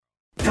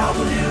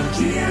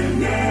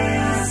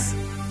WGNS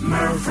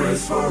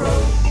Murfreesboro.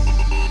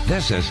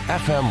 This is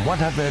FM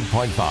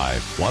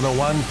 100.5,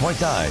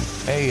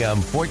 101.9,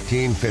 AM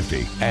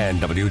 1450,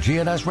 and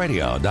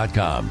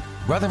WGNSradio.com.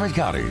 Rutherford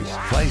County's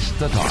place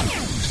to talk.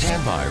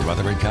 Stand by,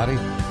 Rutherford County.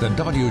 The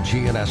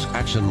WGNS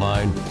Action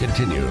Line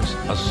continues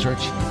a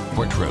search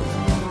for truth.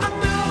 I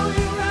know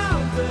you're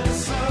out there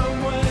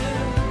somewhere.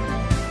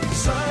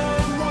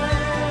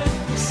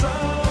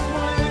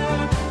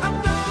 I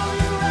know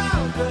you're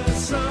out there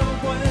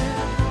somewhere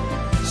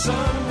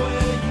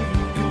you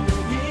can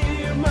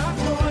hear my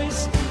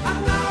voice. I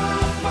know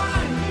I'll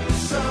find you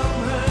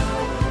somehow.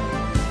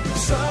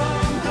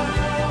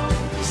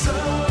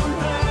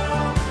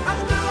 I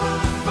know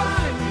I'll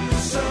find you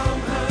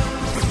somehow.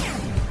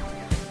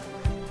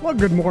 Well,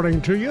 good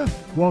morning to you.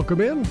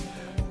 Welcome in.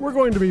 We're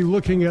going to be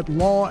looking at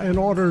law and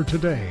order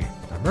today,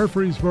 the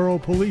Murfreesboro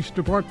Police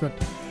Department.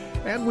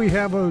 And we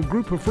have a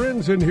group of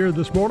friends in here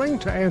this morning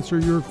to answer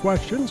your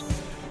questions.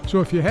 So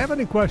if you have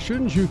any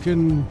questions, you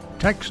can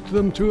text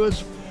them to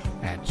us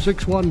at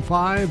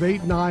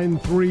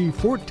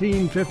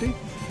 615-893-1450.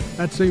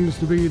 That seems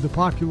to be the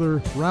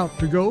popular route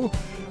to go,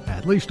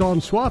 at least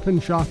on Swap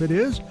and Shop it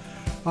is,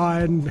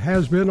 and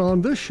has been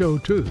on this show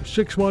too,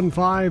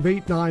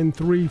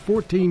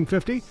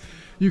 615-893-1450.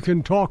 You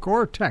can talk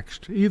or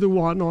text, either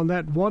one, on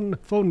that one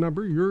phone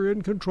number. You're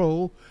in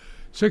control,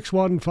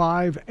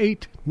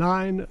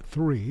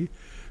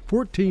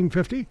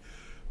 615-893-1450.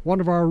 One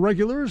of our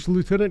regulars,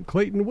 Lieutenant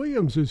Clayton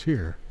Williams, is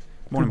here.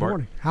 Morning, Good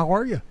morning. How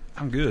are you?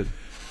 I'm good.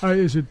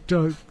 Is it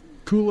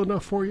cool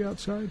enough for you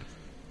outside?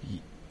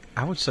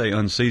 I would say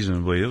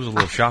unseasonably. It was a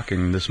little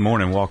shocking this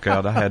morning. Walk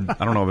out. I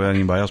don't know about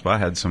anybody else, but I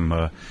had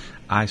some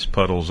ice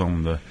puddles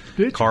on the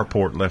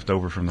carport left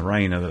over from the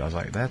rain. I was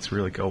like, that's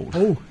really cold.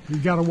 Oh, you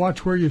got to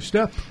watch where you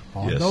step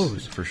on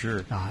those. For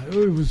sure.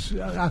 It was.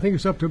 I think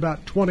it's up to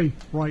about 20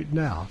 right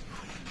now,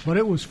 but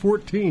it was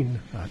 21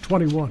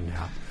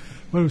 now.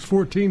 But it was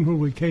 14 when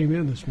we came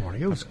in this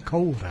morning. It was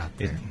cold out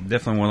there. It's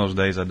definitely one of those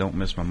days I don't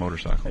miss my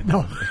motorcycle.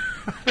 No.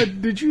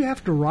 Did you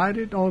have to ride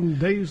it on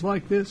days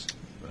like this?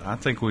 I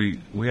think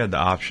we had the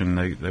option.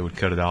 They would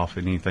cut it off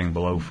at anything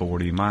below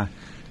 40.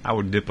 I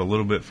would dip a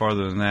little bit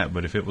farther than that,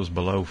 but if it was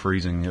below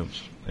freezing,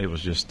 it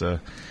was just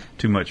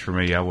too much for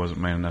me. I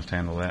wasn't man enough to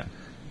handle that.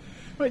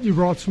 But you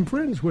brought some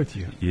friends with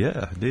you.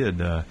 Yeah, I did.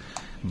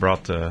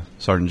 Brought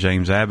Sergeant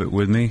James Abbott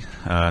with me.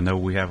 I know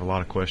we have a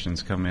lot of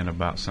questions come in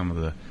about some of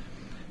the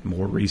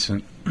more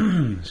recent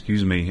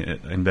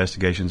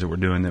investigations that we're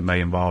doing that may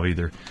involve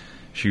either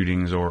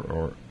shootings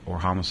or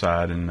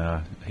homicide,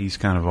 and he's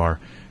kind of our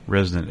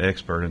resident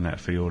expert in that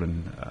field,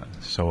 and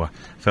so I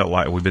felt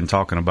like we've been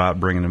talking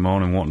about bringing him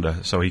on and wanting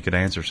to, so he could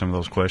answer some of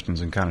those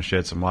questions and kind of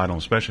shed some light on,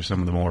 especially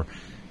some of the more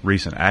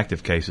recent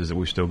active cases that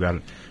we've still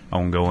got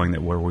ongoing,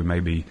 that where we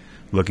may be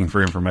looking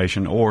for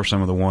information, or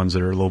some of the ones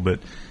that are a little bit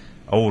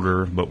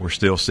older, but we're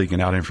still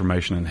seeking out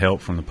information and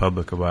help from the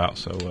public about.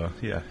 So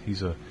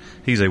he's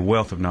a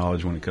wealth of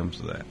knowledge when it comes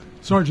to that.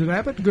 Sergeant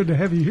Abbott, good to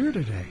have you here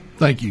today.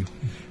 Thank you.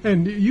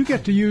 And you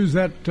get to use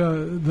that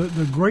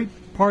the great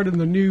part in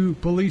the new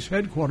police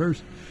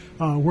headquarters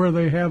where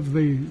they have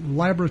the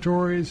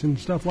laboratories and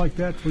stuff like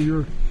that for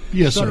your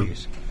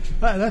studies.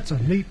 Sir. That's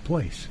a neat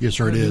place. Yes,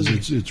 sir, it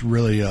is. It's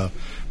really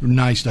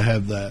nice to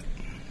have that.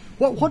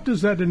 What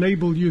does that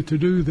enable you to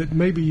do that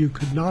maybe you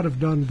could not have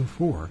done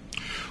before?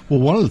 Well,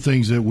 one of the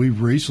things that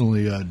we've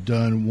recently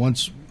done,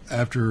 once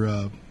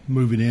after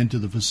moving into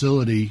the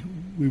facility,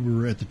 we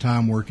were at the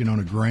time working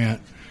on a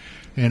grant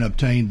and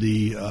obtained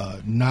the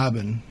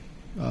NIBIN,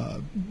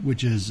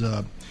 which is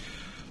the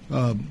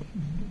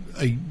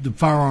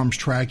firearms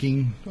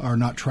tracking, or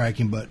not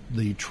tracking, but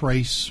the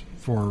trace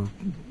for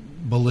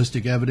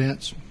ballistic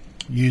evidence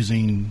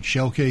using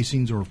shell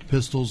casings or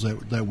pistols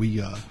that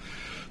we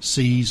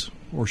seize,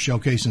 or shell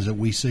casings that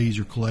we seize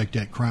or collect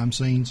at crime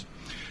scenes.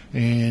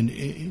 And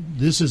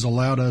this has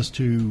allowed us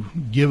to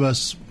give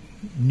us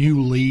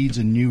new leads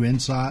and new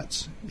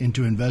insights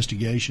into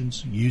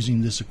investigations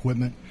using this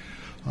equipment.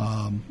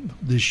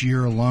 This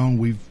year alone,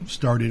 we've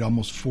started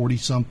almost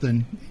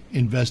 40-something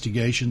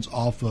investigations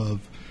off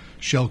of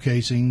shell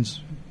casings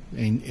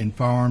and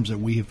firearms that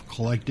we have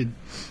collected.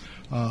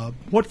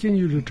 What can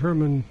you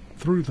determine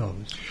through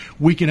those?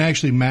 We can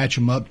actually match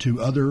them up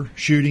to other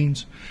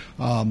shootings.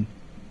 A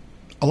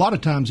lot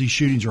of times these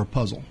shootings are a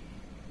puzzle.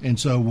 And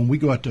so when we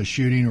go out to a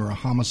shooting or a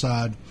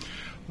homicide,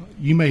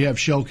 you may have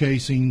shell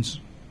casings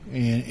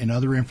and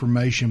other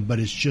information, but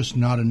it's just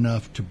not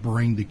enough to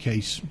bring the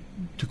case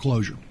to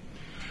closure.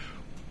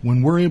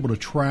 When we're able to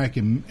track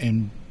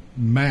and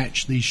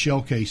match these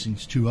shell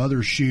casings to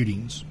other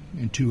shootings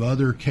and to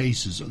other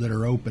cases that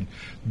are open,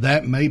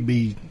 that may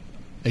be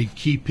a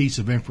key piece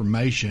of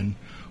information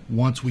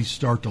once we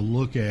start to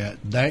look at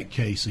that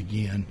case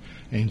again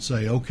and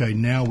say, okay,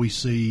 now we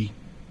see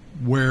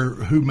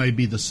who may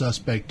be the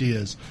suspect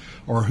is,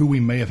 or who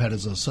we may have had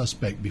as a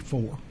suspect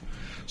before.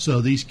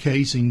 So these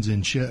casings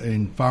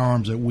and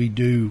firearms that we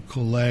do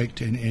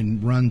collect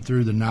and run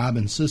through the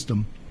NIBIN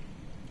system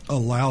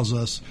allows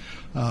us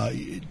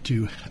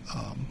to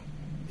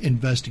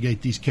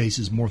investigate these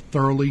cases more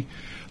thoroughly.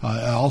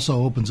 It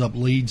also opens up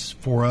leads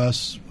for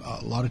us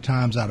a lot of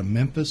times out of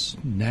Memphis,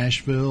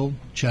 Nashville,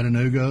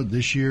 Chattanooga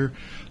this year,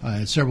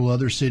 and several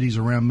other cities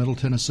around Middle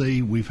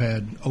Tennessee. We've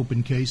had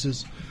open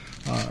cases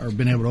or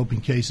been able to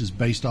open cases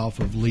based off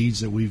of leads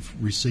that we've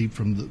received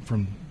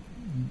from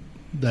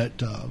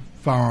that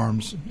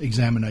firearms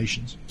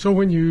examinations. So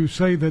when you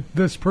say that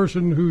this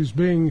person who's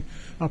being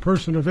a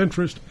person of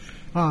interest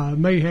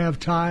may have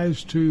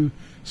ties to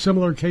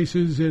similar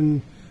cases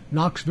in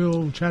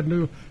Knoxville,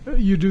 Chattanooga,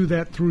 you do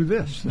that through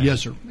this then?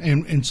 Yes, sir.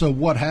 And so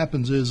what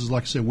happens is,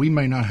 like I said, we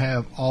may not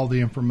have all the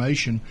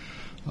information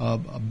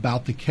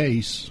about the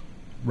case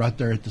right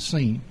there at the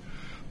scene.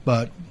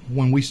 But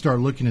when we start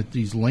looking at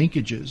these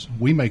linkages,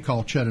 we may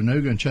call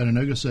Chattanooga, and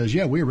Chattanooga says,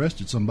 yeah, we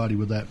arrested somebody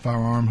with that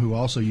firearm who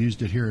also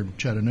used it here in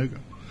Chattanooga.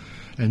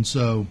 And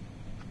so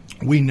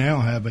we now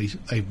have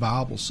a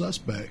viable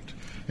suspect.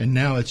 And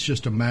now it's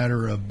just a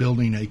matter of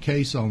building a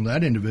case on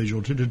that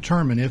individual to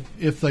determine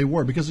if they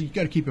were, because you've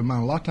got to keep in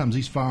mind, a lot of times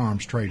these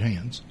firearms trade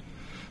hands.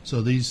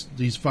 So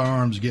these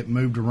firearms get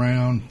moved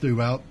around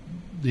throughout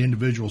the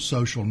individual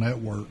social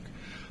network.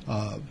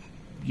 I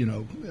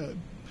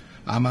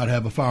might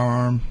have a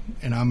firearm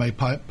and I may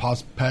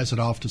pass it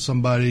off to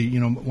somebody,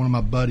 one of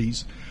my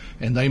buddies,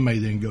 and they may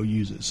then go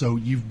use it. So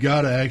you've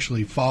got to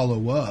actually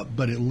follow up,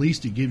 but at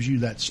least it gives you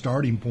that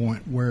starting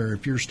point where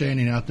if you're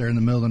standing out there in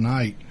the middle of the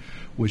night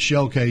with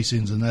shell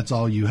casings and that's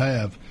all you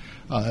have,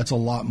 that's a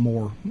lot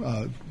more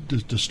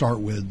to start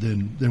with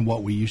than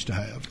what we used to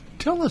have.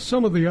 Tell us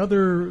some of the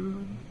other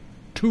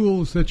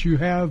tools that you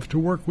have to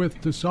work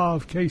with to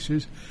solve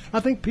cases. I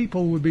think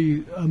people would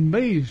be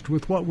amazed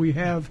with what we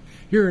have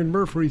here in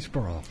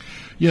Murfreesboro.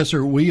 Yes,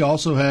 sir. We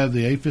also have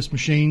the AFIS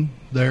machine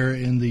there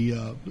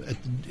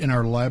in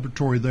our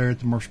laboratory there at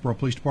the Murfreesboro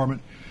Police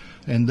Department,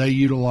 and they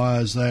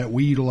utilize that.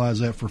 We utilize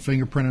that for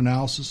fingerprint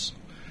analysis.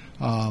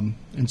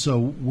 And so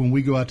when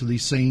we go out to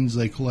these scenes,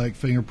 they collect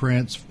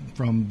fingerprints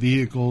from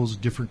vehicles,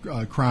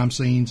 different crime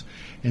scenes.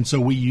 And so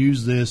we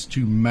use this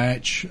to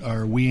match,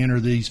 or we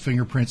enter these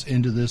fingerprints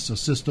into this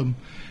system.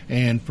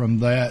 And from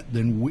that,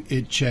 then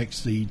it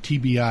checks the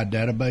TBI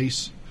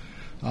database.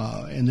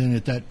 And then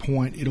at that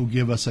point, it'll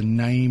give us a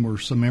name or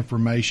some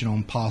information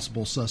on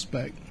possible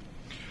suspect.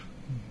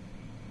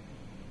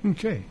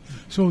 Okay.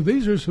 So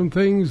these are some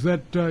things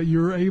that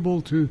you're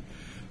able to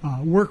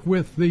work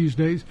with these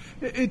days.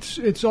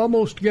 It's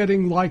almost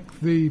getting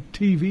like the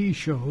TV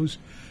shows,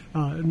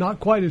 not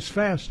quite as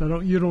fast.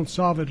 You don't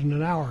solve it in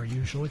an hour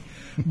usually,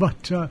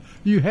 but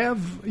you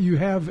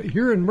have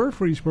here in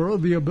Murfreesboro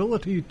the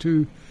ability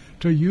to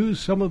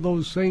use some of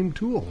those same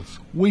tools.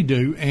 We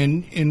do,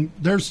 and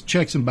there's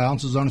checks and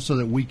balances on it so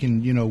that we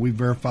can we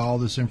verify all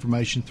this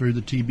information through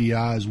the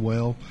TBI as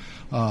well.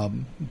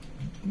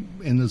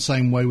 In the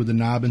same way with the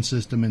NIBIN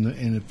system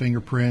and the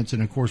fingerprints,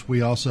 and of course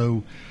we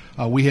also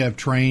we have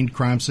trained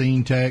crime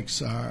scene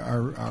techs.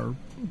 Our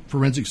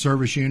forensic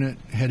service unit,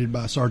 headed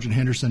by Sergeant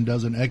Henderson,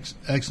 does an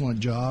excellent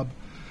job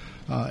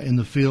in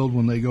the field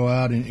when they go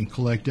out and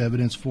collect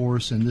evidence for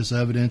us. And this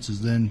evidence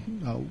is then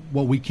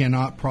what we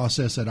cannot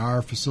process at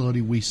our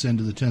facility, we send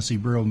to the Tennessee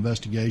Bureau of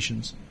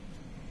Investigations.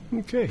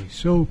 Okay,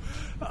 so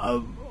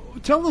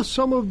tell us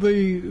some of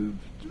the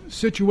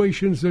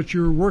situations that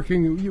you're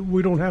working.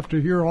 We don't have to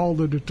hear all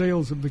the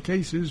details of the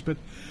cases, but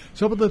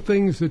some of the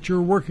things that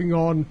you're working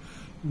on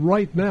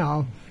right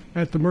now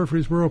at the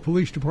Murfreesboro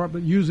Police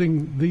Department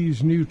using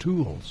these new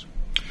tools.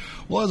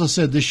 Well, as I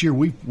said, this year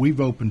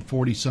we've opened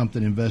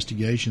 40-something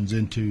investigations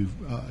into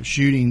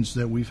shootings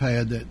that we've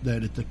had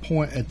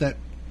that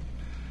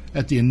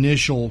at the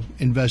initial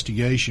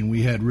investigation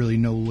we had really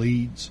no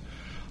leads.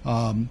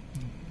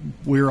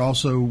 We're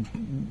also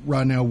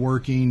right now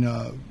working,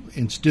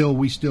 and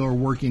we still are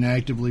working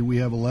actively. We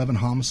have 11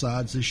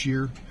 homicides this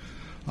year.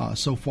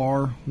 So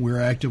far,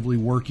 we're actively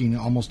working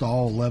almost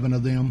all 11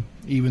 of them,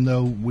 even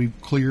though we've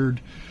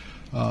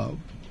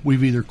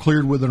either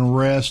cleared with an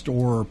arrest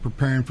or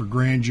preparing for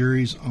grand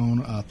juries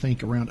on, I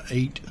think, around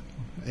eight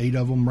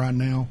of them right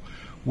now.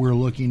 We're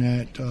looking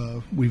at,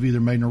 we've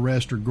either made an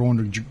arrest or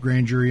going to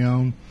grand jury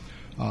on.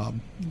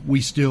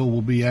 We still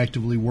will be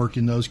actively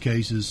working those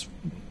cases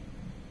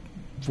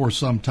for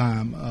some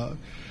time.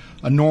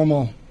 A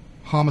normal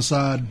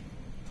homicide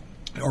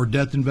or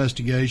death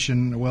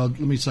investigation, well,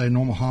 let me say a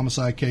normal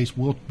homicide case,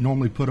 we'll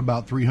normally put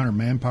about 300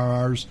 manpower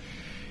hours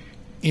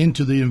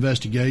into the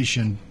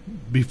investigation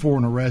before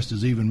an arrest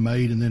is even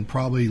made, and then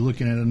probably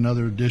looking at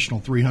another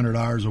additional 300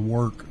 hours of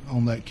work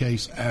on that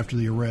case after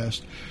the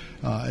arrest.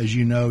 As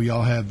you know,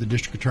 y'all have the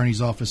district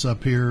attorney's office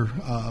up here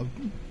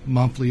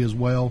monthly as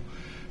well,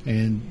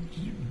 and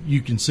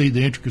you can see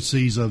the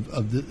intricacies of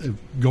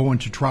going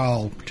to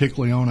trial,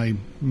 particularly on a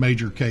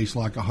major case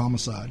like a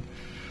homicide.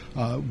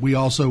 We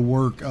also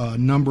work a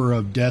number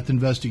of death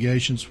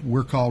investigations.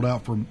 We're called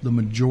out for the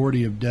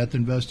majority of death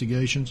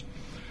investigations.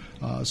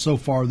 So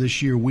far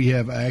this year, we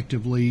have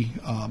actively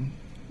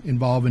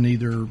involved in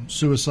either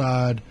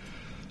suicide,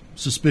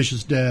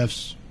 suspicious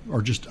deaths,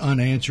 or just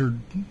unanswered,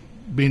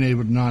 being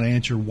able to not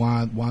answer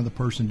why the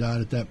person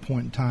died at that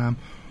point in time,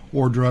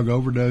 or drug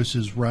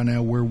overdoses. Right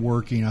now we're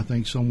working, I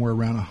think, somewhere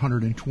around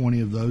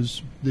 120 of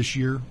those this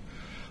year.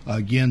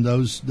 Again,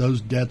 those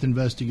death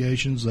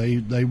investigations,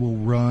 they will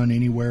run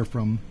anywhere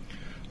from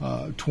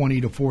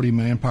 20 to 40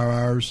 manpower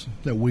hours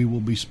that we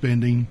will be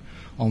spending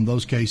on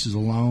those cases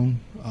alone.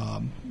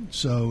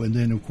 And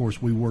then, of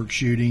course, we work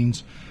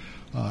shootings,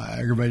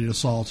 aggravated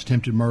assaults,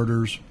 attempted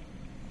murders.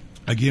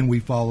 Again, we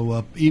follow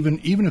up. Even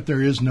if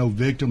there is no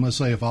victim, let's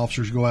say if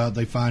officers go out,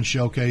 they find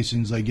shell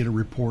casings, they get a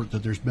report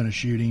that there's been a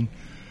shooting,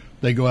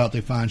 they go out,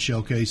 they find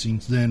shell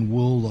casings, then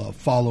we'll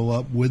follow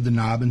up with the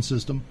NIBIN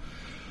system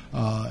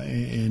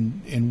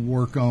and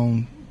work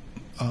on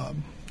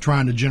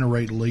trying to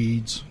generate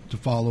leads to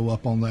follow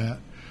up on that.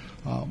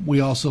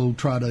 We also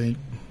try to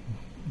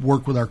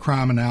work with our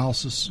crime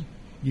analysis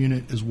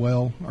unit as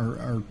well,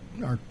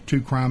 our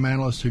two crime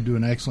analysts who do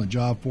an excellent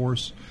job for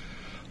us.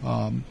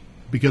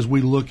 Because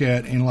we look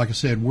at, and like I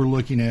said, we're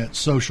looking at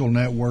social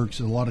networks.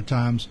 A lot of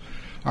times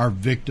our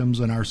victims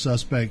and our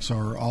suspects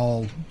are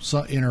all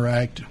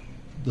the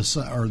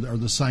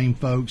same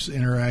folks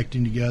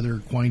interacting together,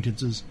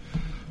 acquaintances.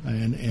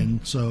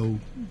 And so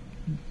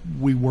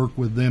we work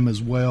with them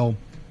as well,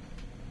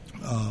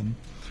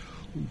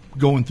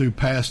 going through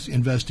past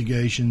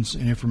investigations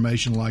and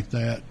information like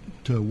that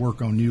to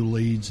work on new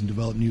leads and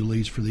develop new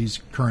leads for these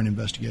current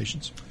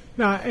investigations.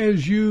 Now,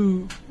 as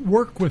you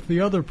work with the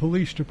other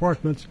police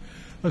departments,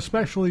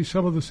 especially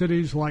some of the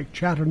cities like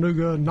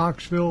Chattanooga,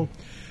 Knoxville,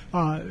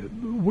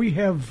 we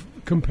have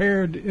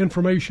compared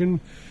information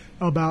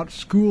about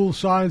school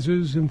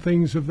sizes and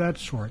things of that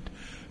sort.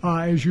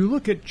 As you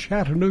look at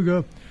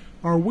Chattanooga,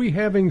 are we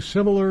having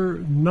similar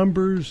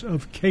numbers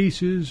of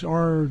cases?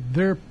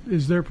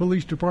 Is their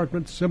police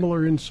department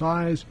similar in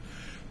size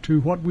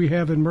to what we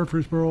have in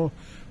Murfreesboro,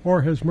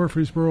 or has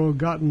Murfreesboro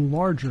gotten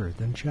larger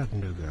than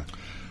Chattanooga?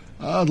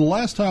 The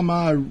last time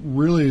I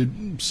really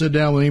sat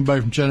down with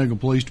anybody from Chattanooga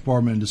Police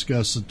Department and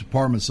discussed the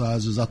department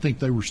sizes, I think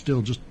they were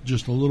still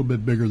just a little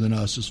bit bigger than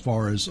us as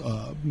far as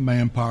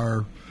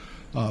manpower,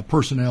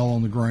 personnel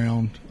on the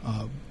ground,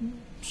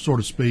 so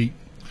to speak.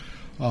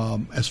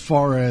 As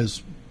far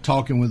as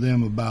talking with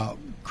them about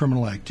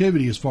criminal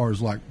activity, as far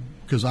as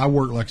because I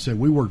work, like I said,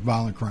 we work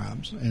violent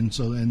crimes,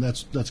 and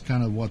that's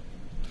kind of what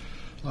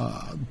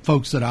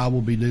folks that I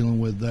will be dealing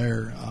with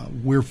there.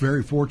 We're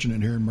very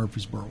fortunate here in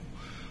Murfreesboro.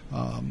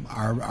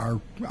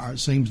 It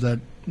seems that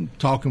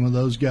talking with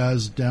those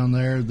guys down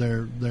there,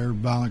 their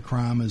violent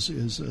crime is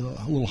a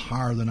little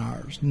higher than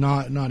ours.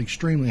 Not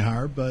extremely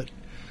higher, but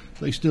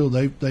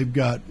they've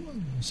got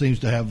seems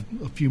to have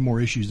a few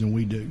more issues than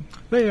we do.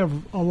 They have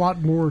a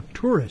lot more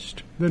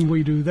tourists than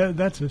we do.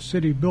 That's a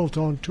city built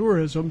on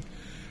tourism.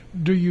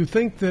 Do you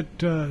think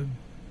that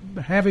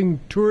having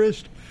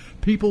tourist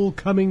people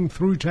coming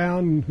through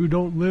town who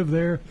don't live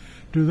there,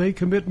 do they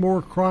commit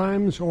more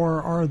crimes,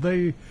 or are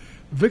they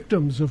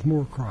victims of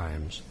more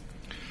crimes?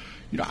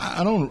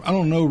 I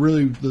don't know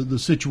really the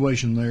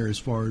situation there as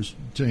far as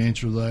to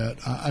answer that.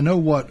 I know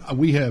what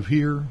we have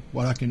here.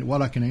 What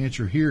I can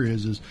answer here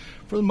is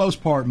for the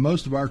most part,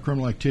 most of our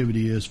criminal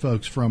activity is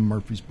folks from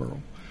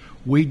Murfreesboro.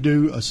 We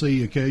do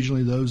see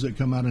occasionally those that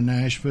come out of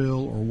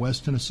Nashville or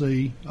West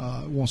Tennessee.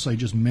 I won't say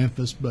just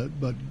Memphis, but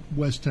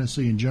West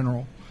Tennessee in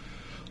general.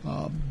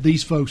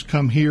 These folks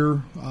come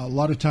here a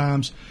lot of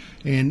times,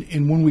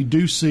 and when we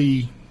do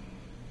see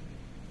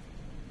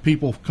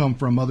people come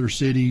from other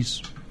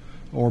cities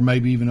or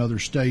maybe even other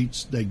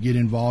states that get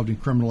involved in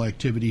criminal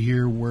activity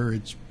here, where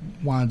it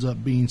winds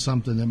up being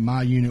something that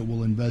my unit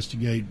will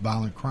investigate,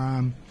 violent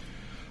crime.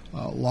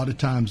 A lot of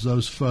times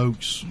those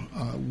folks,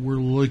 we're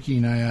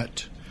looking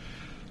at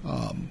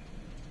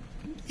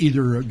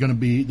either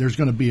there's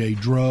going to be a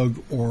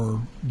drug or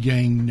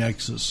gang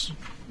nexus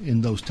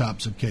in those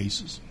types of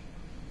cases.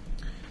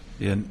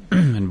 Yeah,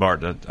 and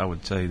Bart, I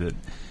would say that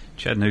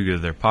Chattanooga,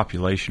 their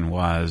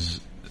population-wise,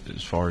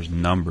 as far as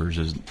numbers,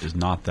 is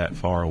not that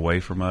far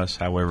away from us.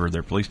 However,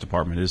 their police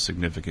department is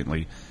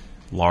significantly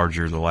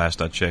larger. The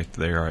last I checked,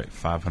 they are at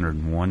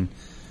 501.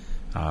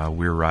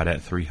 We're right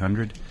at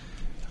 300.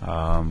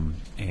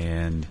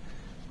 And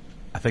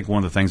I think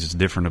one of the things that's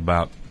different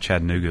about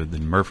Chattanooga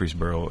than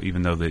Murfreesboro,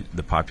 even though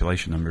the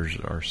population numbers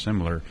are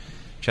similar,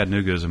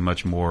 Chattanooga is a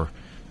much more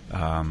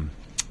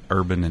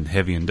urban and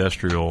heavy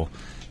industrial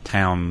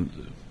town,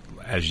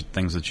 as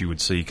things that you would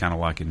see kind of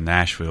like in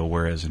Nashville,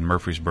 whereas in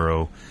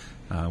Murfreesboro,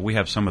 we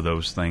have some of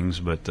those things,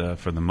 but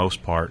for the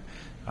most part,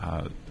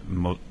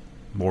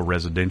 more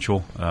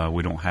residential.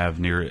 We don't have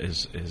near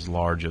as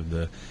large of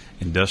the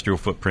industrial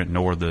footprint,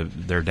 nor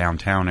their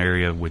downtown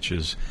area, which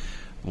is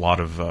a lot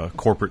of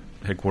corporate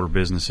headquarter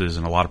businesses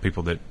and a lot of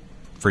people that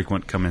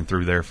frequent coming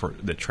through there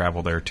that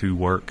travel there to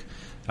work.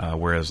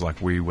 Whereas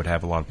like we would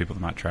have a lot of people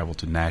that might travel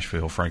to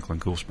Nashville, Franklin,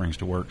 Cool Springs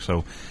to work.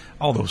 So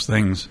all those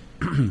things,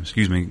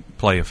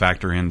 play a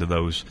factor into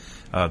those.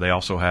 They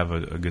also have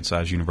a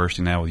good-sized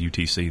university now with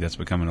UTC that's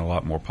becoming a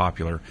lot more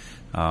popular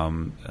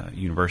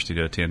university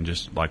to attend,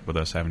 just like with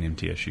us having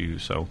MTSU.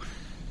 So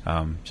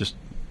just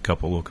a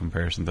couple little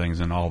comparison things,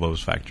 and all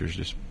those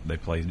factors, they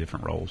play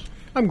different roles.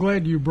 I'm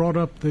glad you brought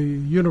up the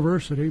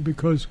university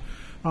because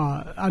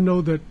I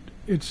know that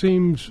it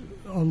seems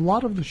a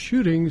lot of the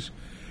shootings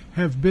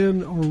have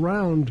been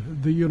around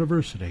the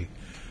university.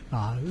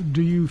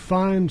 Do you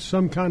find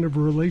some kind of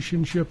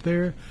relationship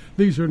there?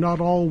 These are not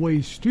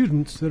always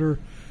students that are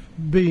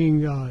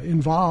being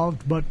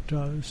involved, but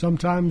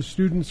sometimes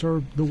students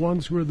are the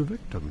ones who are the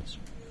victims.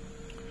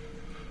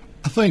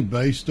 I think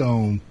based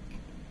on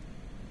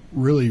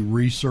really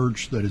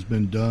research that has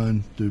been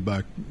done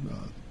by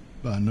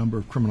a number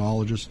of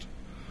criminologists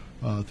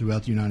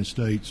throughout the United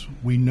States,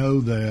 we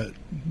know that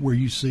where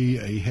you see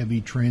a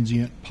heavy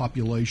transient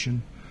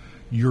population,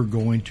 you're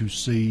going to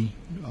see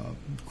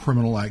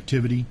criminal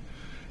activity.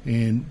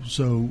 And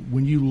so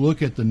when you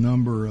look at the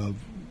number of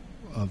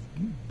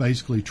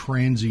basically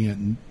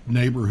transient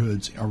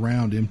neighborhoods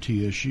around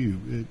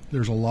MTSU,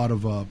 there's a lot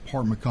of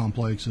apartment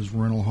complexes,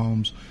 rental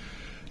homes,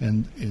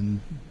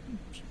 and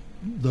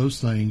those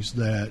things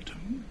that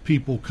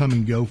people come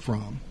and go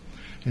from.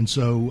 And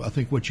so I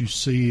think what you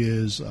see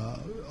is a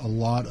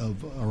lot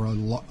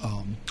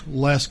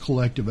less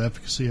collective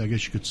efficacy, I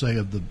guess you could say,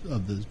 of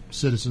the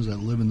citizens that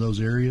live in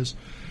those areas.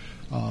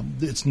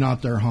 It's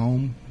not their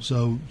home.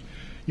 So,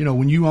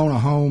 when you own a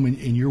home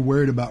and you're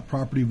worried about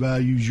property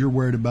values, you're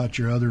worried about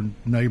your other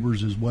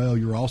neighbors as well.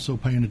 You're also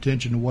paying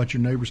attention to what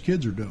your neighbors'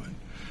 kids are doing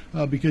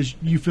because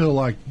you feel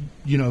like,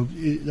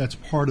 that's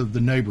part of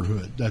the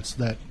neighborhood. That's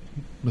that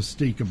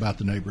mystique about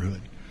the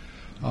neighborhood.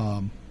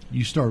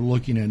 You start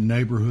looking at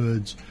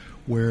neighborhoods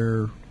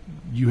where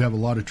you have a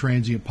lot of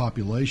transient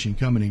population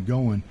coming and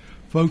going.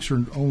 Folks are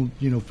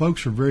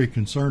very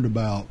concerned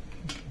about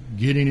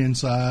getting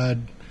inside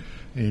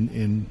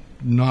and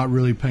not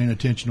really paying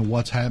attention to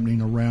what's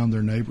happening around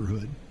their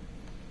neighborhood.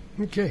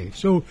 Okay,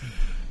 so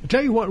I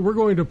tell you what, we're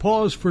going to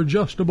pause for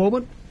just a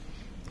moment.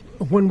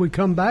 When we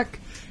come back,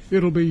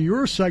 it'll be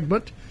your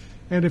segment,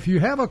 and if you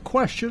have a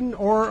question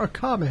or a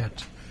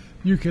comment,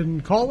 you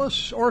can call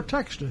us or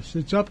text us.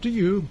 It's up to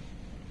you.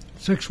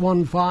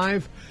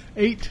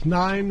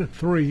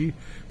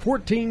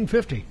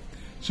 615-893-1450.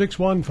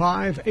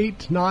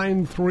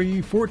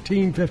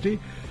 615-893-1450.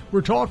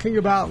 We're talking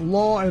about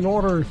law and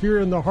order here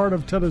in the heart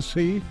of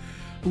Tennessee.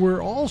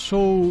 We're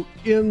also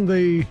in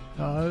the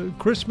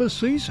Christmas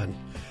season,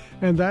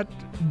 and that,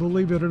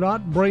 believe it or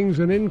not, brings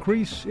an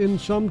increase in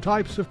some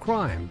types of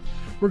crime.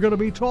 We're going to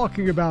be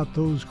talking about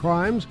those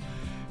crimes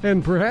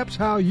and perhaps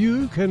how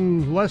you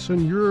can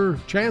lessen your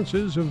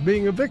chances of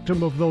being a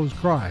victim of those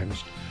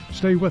crimes.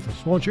 Stay with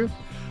us, won't you?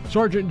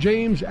 Sergeant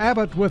James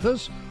Abbott with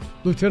us,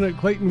 Lieutenant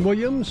Clayton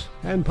Williams,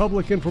 and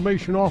Public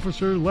Information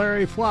Officer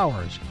Larry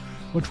Flowers.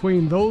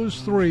 Between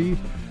those three,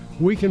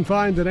 we can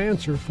find an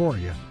answer for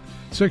you.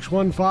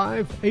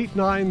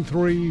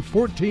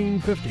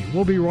 615-893-1450.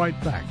 We'll be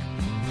right back.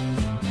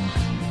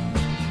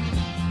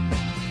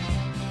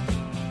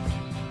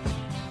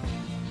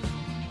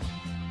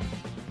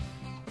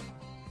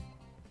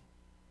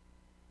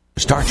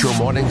 Start your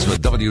mornings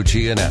with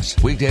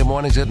WGNS. Weekday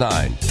mornings at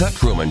 9. The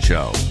Truman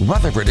Show.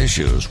 Rutherford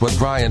Issues with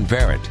Brian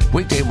Barrett.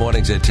 Weekday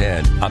mornings at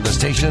 10 on the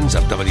stations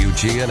of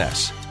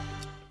WGNS.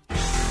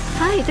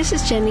 Hi, this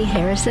is Jenny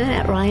Harrison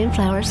at Ryan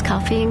Flowers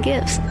Coffee and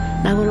Gifts.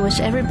 And I want to wish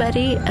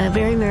everybody a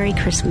very Merry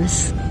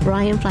Christmas.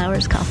 Ryan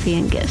Flowers Coffee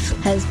and Gifts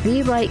has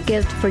the right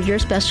gift for your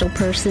special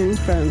person,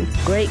 from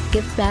great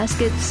gift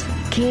baskets,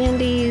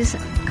 candies,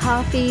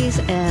 coffees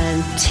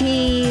and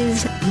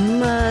teas,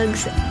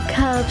 mugs,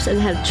 cups, and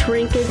have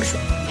trinkets,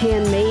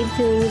 handmade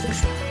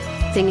things.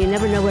 You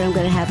never know what I'm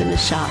going to have in the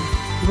shop.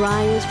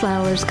 Ryan's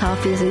Flowers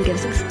Coffees and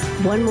Gifts,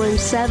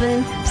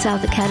 117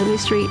 South Academy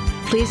Street.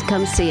 Please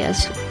come see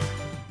us.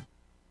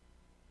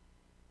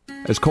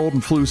 As cold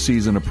and flu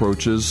season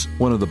approaches,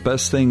 one of the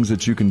best things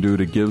that you can do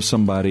to give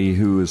somebody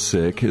who is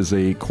sick is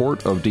a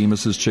quart of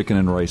Demas's chicken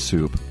and rice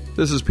soup.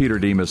 This is Peter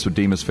Demas with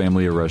Demas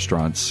Family of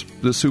Restaurants.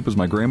 This soup is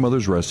my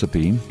grandmother's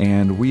recipe,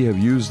 and we have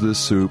used this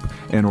soup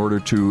in order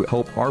to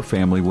help our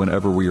family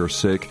whenever we are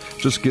sick.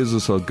 Just gives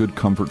us a good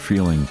comfort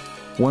feeling.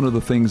 One of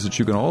the things that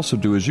you can also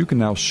do is you can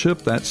now ship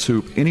that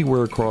soup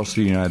anywhere across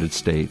the United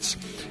States,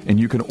 and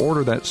you can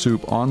order that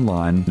soup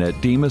online at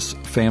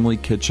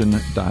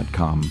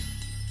DemasFamilyKitchen.com.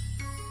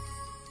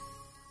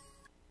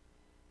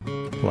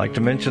 I'd like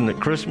to mention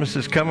that Christmas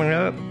is coming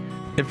up.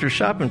 If you're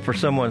shopping for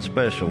someone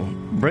special,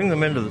 bring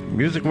them into the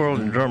Music World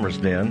and Drummers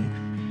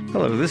Den.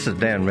 Hello, this is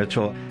Dan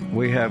Mitchell.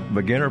 We have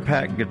beginner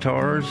pack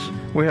guitars.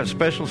 We have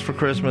specials for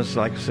Christmas.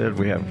 Like I said,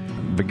 we have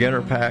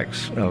beginner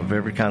packs of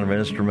every kind of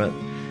instrument,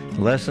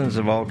 lessons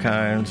of all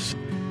kinds.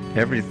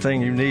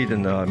 Everything you need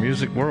in the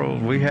music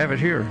world, we have it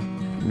here.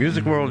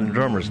 Music World and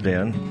Drummers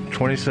Den,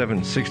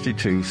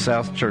 2762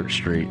 South Church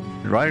Street,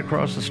 right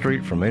across the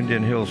street from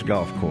Indian Hills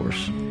Golf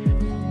Course.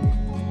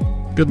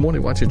 Good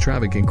morning. Watching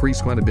traffic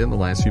increase quite a bit in the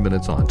last few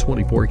minutes on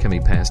 24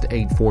 coming past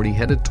 840,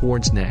 headed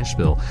towards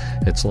Nashville.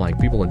 It's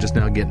like people are just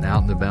now getting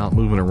out and about,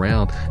 moving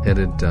around,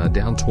 headed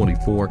down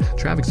 24.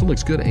 Traffic still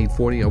looks good at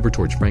 840 over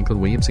towards Franklin,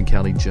 Williamson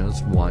County.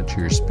 Just watch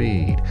your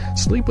speed.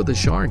 Sleep with the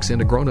Sharks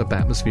in a grown-up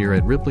atmosphere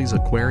at Ripley's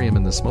Aquarium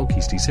in the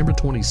Smokies, December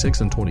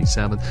 26th and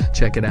 27th.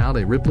 Check it out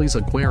at Ripley's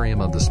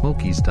Aquarium of the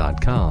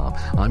Smokies.com.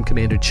 I'm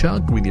Commander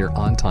Chuck with your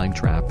on-time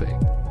traffic.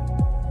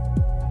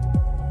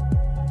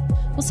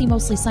 We'll see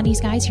mostly sunny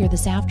skies here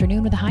this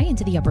afternoon with a high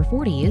into the upper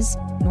 40s.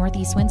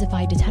 Northeast winds of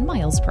 5 to 10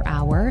 miles per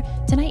hour.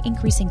 Tonight,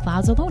 increasing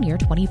clouds, a low near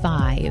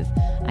 25.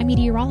 I'm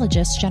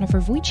meteorologist Jennifer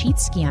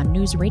Wojcicki on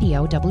News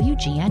Radio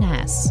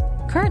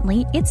WGNS.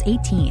 Currently, it's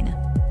 18.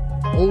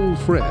 Old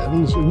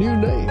friends, new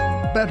name,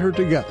 better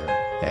together.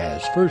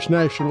 As First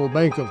National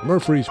Bank of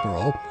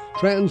Murfreesboro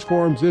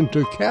transforms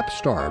into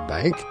Capstar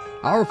Bank,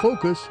 our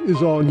focus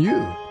is on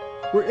you.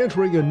 We're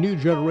entering a new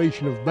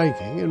generation of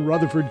banking in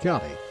Rutherford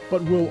County,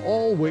 but will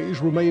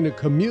always remain a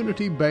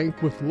community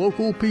bank with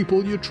local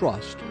people you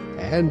trust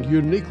and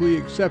uniquely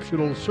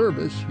exceptional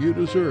service you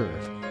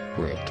deserve.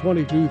 We're at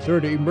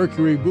 2230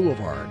 Mercury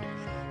Boulevard.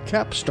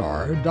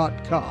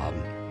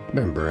 Capstar.com.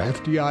 Member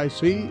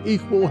FDIC,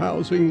 Equal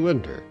Housing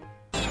Lender.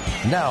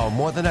 Now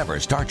more than ever,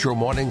 start your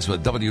mornings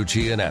with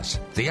WGNS.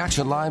 The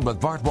Action Line with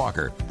Bart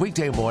Walker.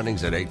 Weekday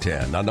mornings at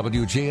 8:10 on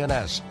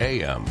WGNS,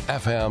 AM,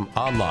 FM,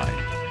 online.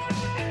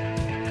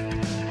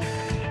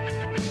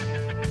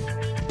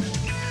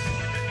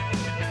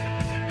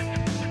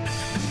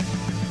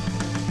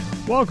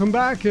 Welcome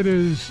back. It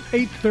is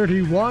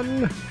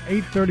 8:31.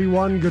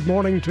 8:31. Good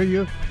morning to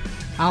you.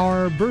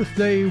 Our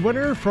birthday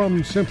winner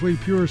from Simply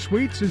Pure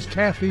Sweets is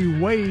Kathy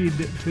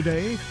Wade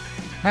today.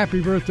 Happy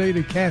birthday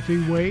to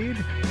Kathy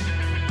Wade.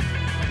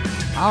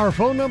 Our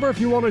phone number, if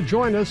you want to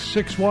join us,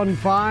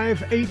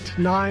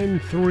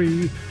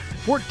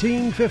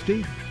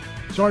 615-893-1450.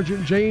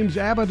 Sergeant James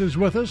Abbott is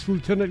with us,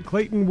 Lieutenant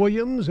Clayton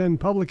Williams, and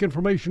Public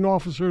Information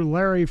Officer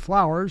Larry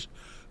Flowers,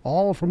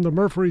 all from the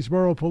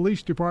Murfreesboro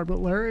Police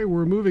Department. Larry,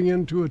 we're moving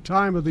into a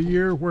time of the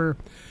year where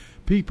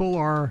people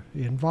are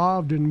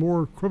involved in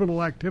more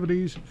criminal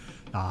activities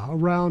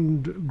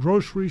around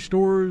grocery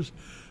stores,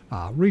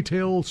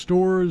 retail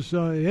stores,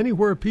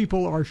 anywhere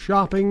people are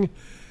shopping.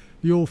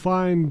 You'll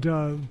find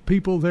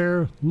people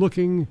there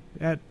looking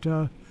at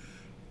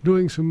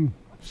doing some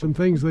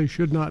things they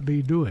should not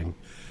be doing.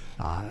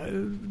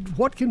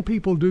 What can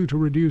people do to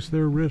reduce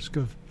their risk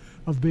of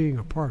being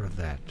a part of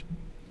that?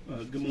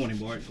 Good morning,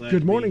 Bart.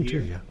 Good morning to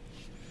you.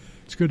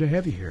 It's good to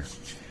have you here.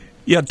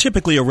 Yeah,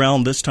 typically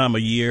around this time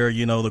of year,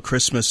 the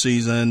Christmas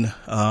season,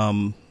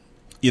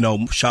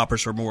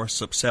 shoppers are more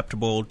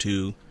susceptible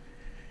to,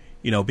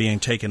 being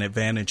taken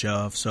advantage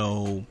of.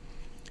 So,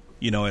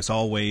 as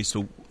always,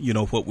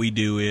 what we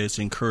do is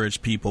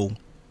encourage people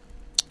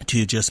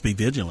to just be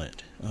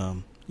vigilant.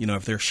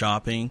 If they're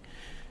shopping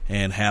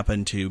and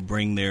happen to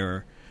bring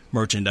their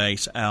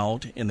merchandise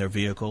out in their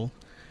vehicle,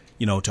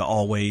 to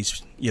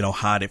always,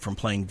 hide it from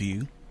plain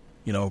view.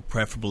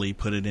 Preferably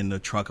put it in the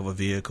trunk of a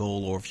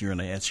vehicle, or if you're in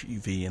an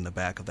SUV, in the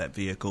back of that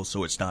vehicle,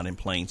 so it's not in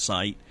plain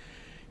sight.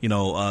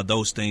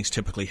 Those things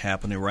typically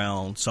happen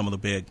around some of the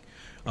big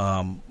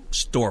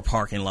store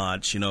parking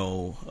lots,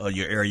 your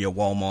area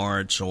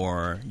Walmarts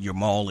or your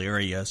mall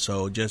area.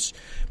 So just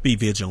be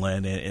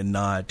vigilant and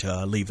not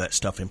leave that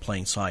stuff in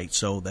plain sight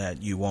so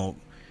that you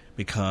won't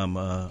become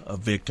a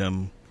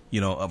victim,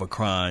 of a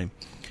crime.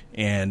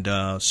 And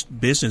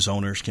business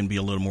owners can be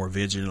a little more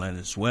vigilant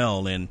as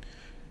well. And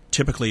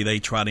typically they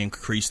try to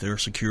increase their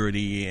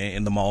security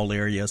in the mall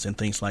areas and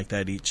things like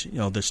that each,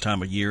 this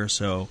time of year.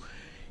 So,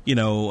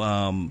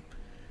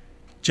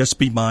 just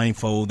be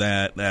mindful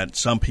that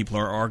some people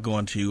are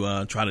going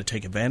to try to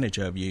take advantage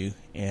of you,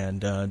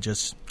 and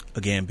just,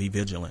 again, be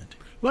vigilant.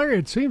 Larry,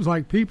 it seems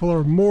like people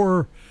are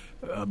more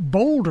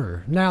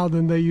bolder now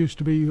than they used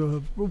to be.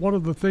 One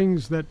of the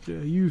things that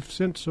you've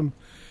sent some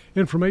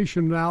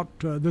information out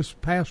this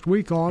past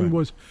week on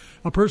was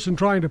a person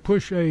trying to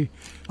push a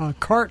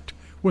cart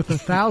with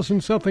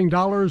 $1,000-something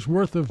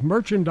worth of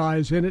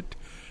merchandise in it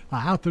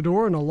out the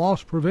door, and a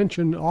loss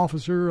prevention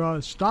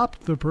officer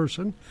stopped the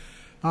person.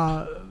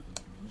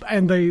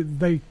 And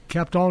they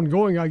kept on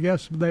going, I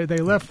guess. They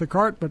left the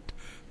cart, but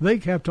they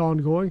kept on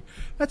going.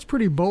 That's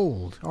pretty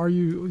bold. Are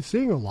you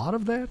seeing a lot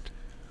of that?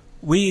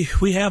 We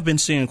have been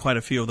seeing quite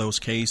a few of those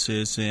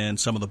cases in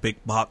some of the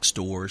big box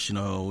stores,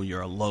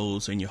 your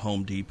Lowe's and your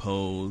Home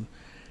Depot.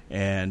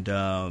 And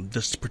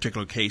this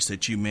particular case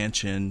that you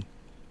mentioned,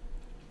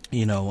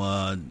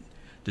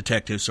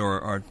 detectives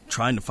are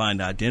trying to find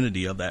the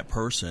identity of that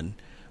person.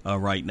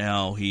 Right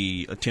now,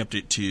 he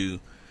attempted to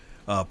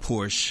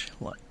push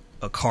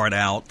a cart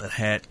out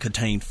that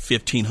contained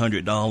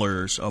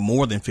 $1,500 or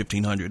more than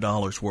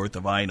 $1,500 worth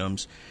of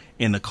items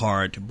in the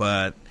cart.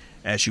 But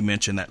as you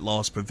mentioned, that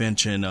loss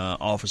prevention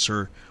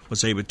officer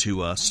was able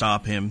to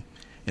stop him,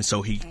 and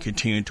so he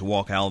continued to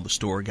walk out of the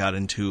store, got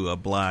into a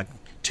black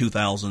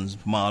 2000s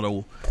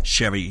model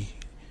Chevy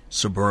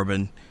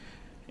Suburban.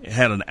 It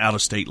had an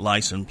out-of-state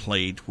license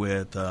plate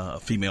with a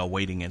female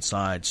waiting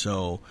inside,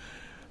 so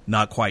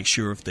not quite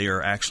sure if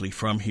they're actually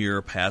from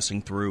here,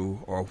 passing through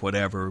or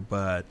whatever.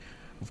 But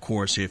of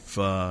course, if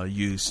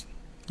you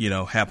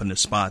happen to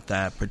spot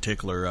that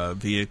particular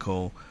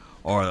vehicle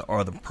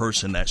or the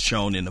person that's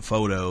shown in the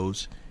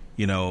photos,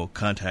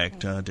 contact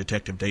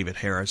Detective David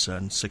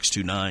Harrison,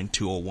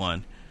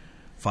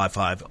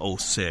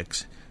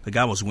 629-201-5506. The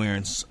guy was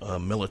wearing a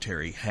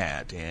military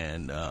hat,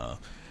 and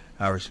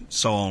I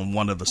saw on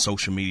one of the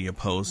social media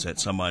posts that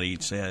somebody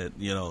said,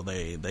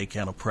 they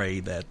kind of pray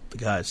that the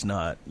guy's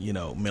not,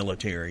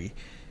 military,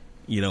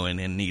 and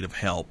in need of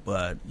help.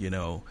 But,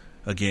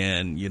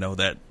 again,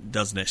 that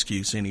doesn't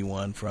excuse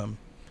anyone from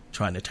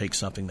trying to take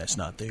something that's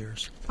not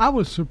theirs. I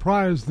was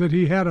surprised that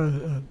he had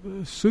a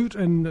suit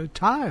and a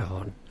tie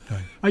on.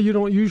 Okay. You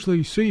don't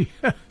usually see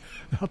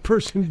a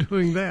person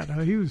doing that.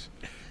 He was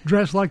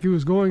dressed like he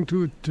was going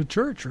to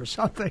church or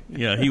something.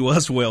 Yeah, he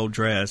was well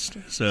dressed.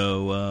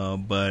 So,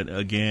 but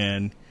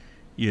again,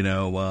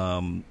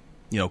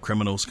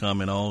 criminals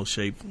come in all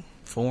shapes,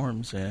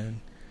 forms, and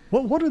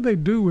what do they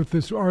do with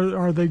this?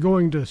 Are they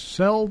going to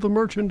sell the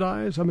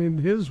merchandise? I mean,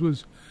 his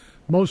was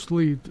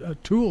mostly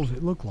tools.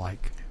 It looked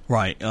like.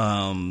 Right.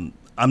 I'm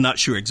not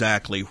sure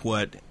exactly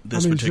what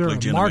this particular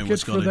gentleman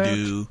was going to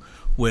do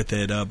with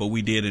it, but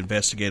we did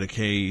investigate a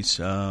case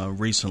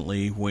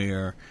recently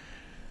where,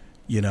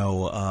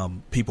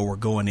 people were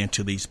going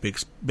into these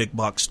big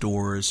box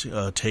stores,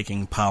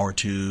 taking power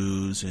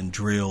tools and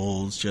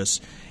drills,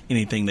 just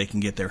anything they can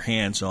get their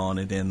hands on,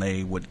 and then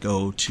they would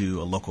go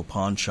to a local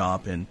pawn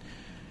shop and,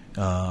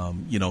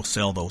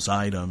 sell those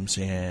items.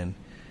 And,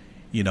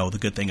 the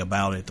good thing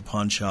about it, the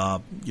pawn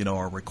shop,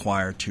 are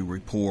required to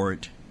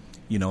report,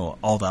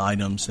 all the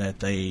items that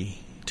they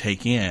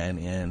take in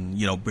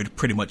and,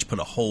 pretty much put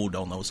a hold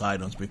on those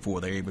items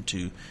before they're able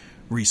to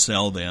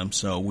resell them.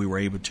 So we were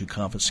able to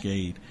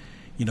confiscate,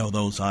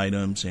 those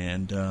items.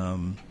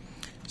 And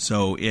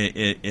so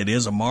it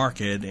is a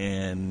market,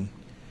 and,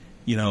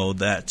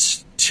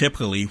 that's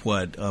typically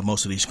what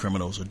most of these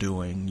criminals are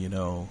doing,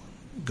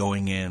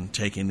 going in,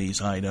 taking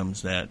these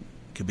items that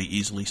could be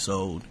easily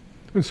sold.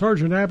 And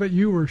Sergeant Abbott,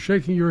 you were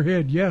shaking your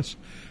head yes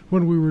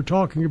when we were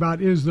talking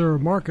about, is there a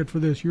market for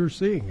this? You're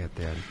seeing it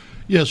then.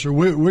 Yes, sir,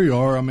 we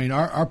are. I mean,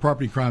 our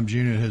property crimes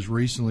unit has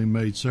recently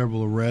made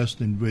several arrests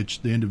in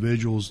which the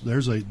individuals,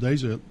 there's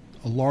a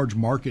large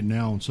market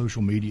now on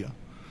social media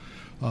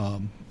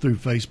through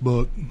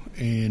Facebook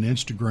and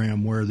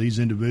Instagram where these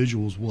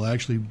individuals will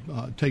actually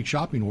take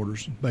shopping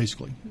orders,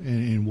 basically,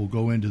 and will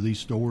go into these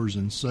stores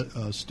and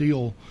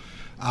steal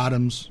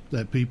items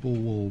that people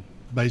will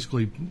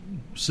basically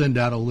send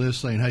out a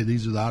list saying, hey,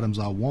 these are the items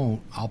I want,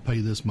 I'll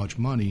pay this much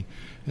money,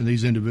 and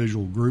these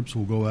individual groups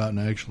will go out and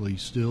actually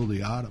steal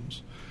the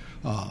items.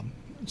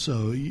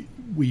 So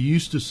we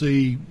used to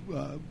see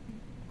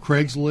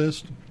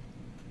Craigslist.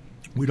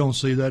 We don't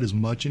see that as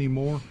much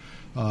anymore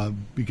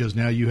because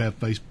now you have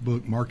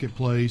Facebook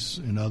Marketplace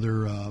and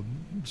other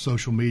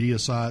social media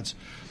sites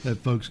that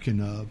folks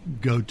can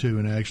go to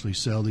and actually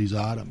sell these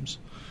items.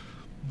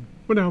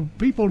 Well, now,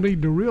 people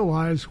need to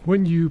realize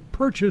when you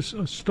purchase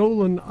a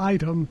stolen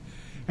item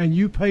and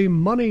you pay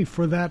money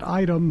for that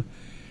item,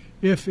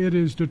 if it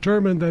is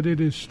determined that it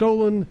is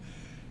stolen,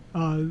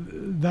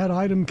 that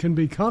item can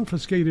be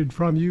confiscated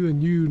from you,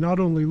 and you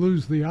not only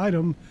lose the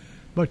item,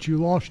 but you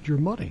lost your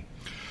money.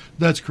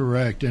 That's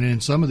correct. And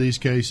in some of these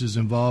cases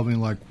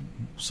involving like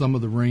some of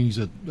the rings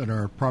that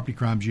our property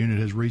crimes unit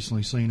has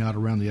recently seen out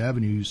around the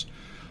avenues,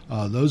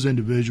 those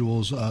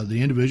individuals,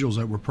 the individuals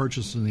that were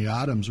purchasing the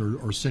items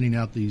or sending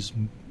out these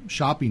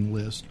shopping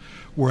lists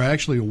were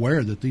actually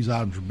aware that these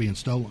items were being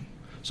stolen.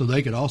 So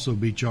they could also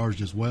be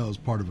charged as well as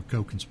part of a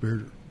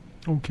co-conspirator.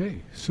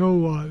 Okay,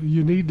 so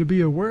you need to be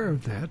aware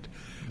of that.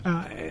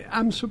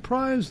 I'm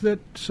surprised that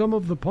some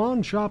of the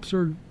pawn shops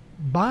are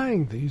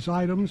buying these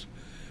items,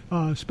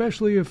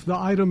 especially if the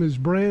item is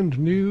brand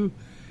new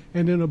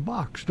and in a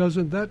box.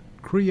 Doesn't that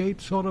create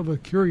sort of a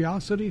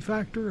curiosity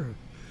factor?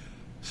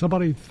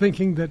 Somebody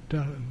thinking that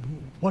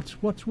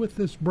what's with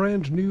this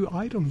brand new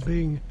item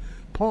being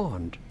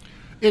pawned?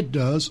 It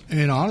does,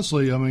 and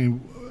honestly, I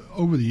mean,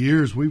 over the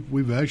years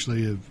we've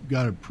actually have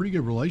got a pretty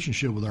good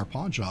relationship with our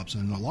pawn shops,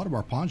 and a lot of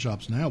our pawn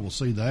shops now will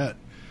see that,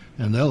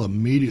 and they'll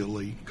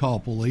immediately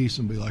call police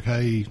and be like,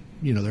 "Hey,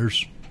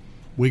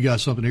 we got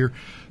something here."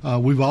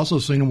 We've also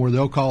seen them where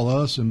they'll call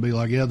us and be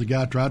like, "Yeah, the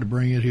guy tried to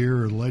bring it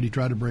here, or the lady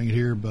tried to bring it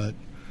here, but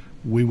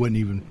we wouldn't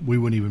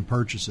even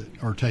purchase it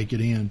or take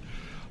it in."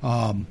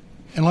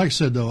 And like I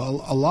said,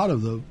 though, a lot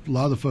of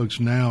the folks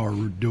now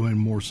are doing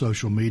more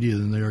social media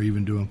than they are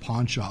even doing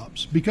pawn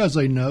shops because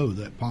they know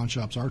that pawn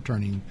shops are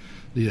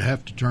they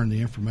have to turn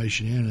the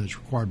information in, and it's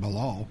required by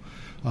law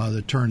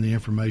that turn the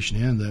information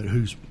in that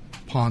who's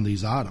pawned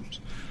these items.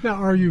 Now,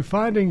 are you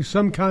finding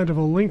some kind of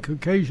a link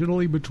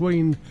occasionally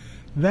between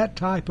that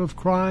type of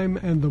crime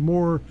and the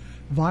more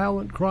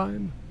violent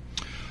crime?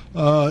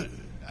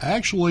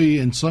 Actually,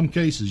 in some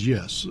cases,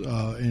 yes.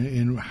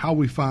 And how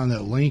we find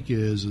that link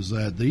is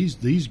that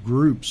these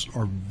groups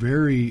are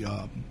very.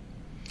 I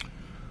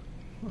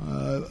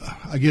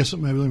guess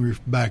maybe let me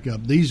back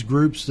up. These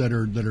groups that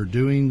are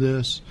doing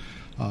this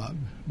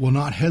will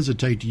not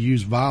hesitate to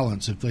use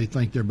violence if they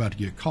think they're about to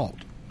get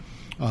caught.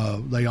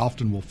 They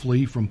often will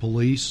flee from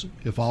police.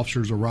 If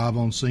officers arrive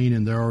on scene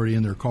and they're already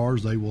in their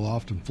cars, they will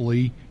often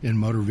flee in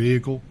motor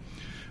vehicle.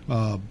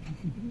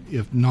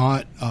 If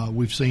not,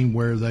 we've seen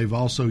where they've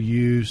also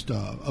used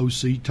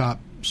OC-type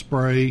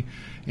spray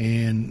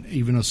and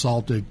even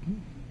assaulted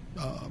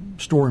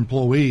store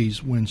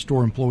employees when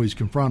store employees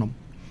confront them.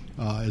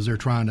 as they're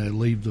trying to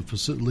leave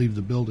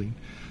the building.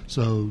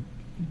 So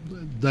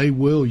they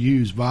will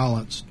use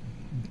violence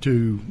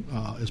to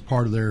as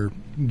part of their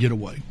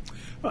getaway.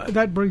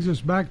 That brings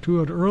us back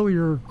to an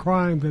earlier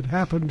crime that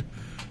happened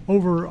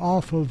over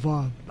off of,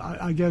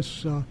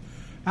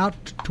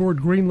 out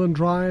toward Greenland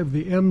Drive,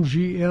 the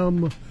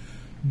MGM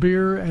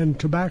beer and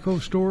tobacco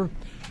store.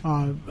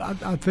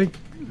 I think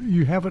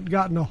you haven't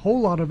gotten a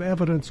whole lot of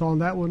evidence on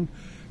that one,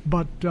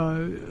 but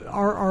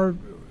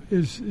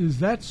is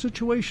that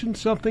situation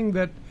something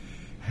that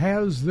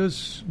has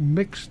this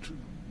mixed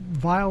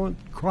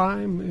violent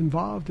crime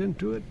involved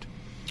into it?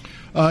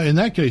 In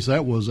that case,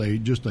 that was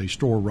just a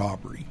store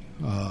robbery.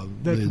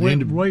 That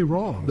went way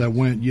wrong. That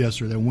went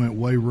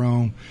way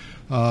wrong.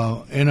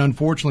 And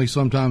unfortunately,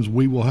 sometimes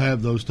we will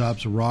have those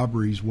types of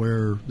robberies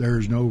where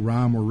there's no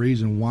rhyme or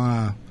reason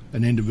why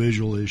an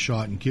individual is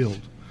shot and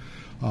killed.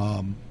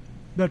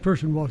 That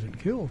person wasn't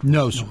killed.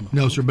 No,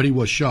 sir, but he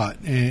was shot.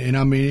 And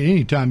I mean,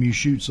 anytime you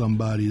shoot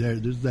somebody,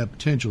 there's that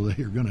potential that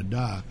you're going to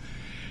die.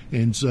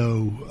 And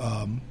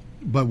so,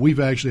 but we've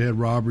actually had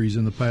robberies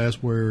in the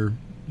past where,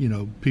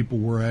 people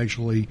were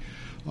actually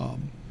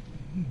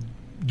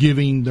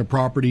giving their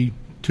property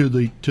to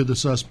the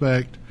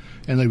suspect,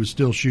 and they would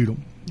still shoot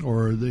them.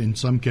 Or in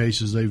some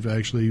cases, they've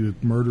actually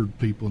murdered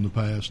people in the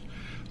past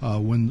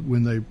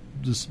when the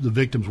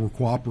victims were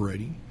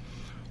cooperating.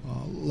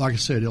 Like I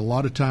said, a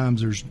lot of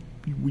times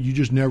you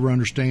just never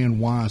understand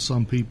why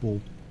some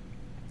people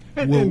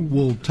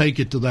will take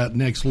it to that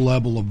next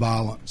level of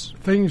violence.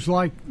 Things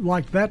like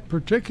that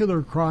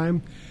particular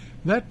crime,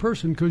 that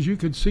person, because you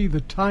could see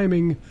the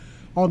timing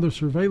on the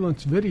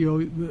surveillance video,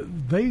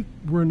 they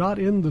were not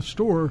in the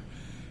store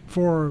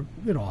for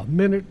a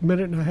minute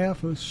and a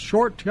half, a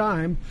short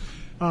time.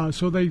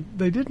 So they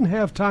didn't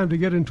have time to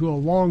get into a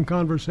long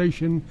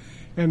conversation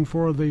and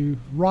for the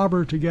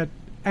robber to get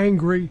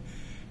angry.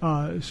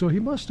 So he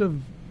must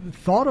have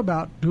thought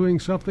about doing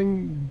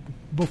something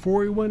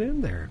before he went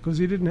in there because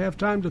he didn't have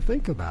time to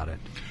think about it.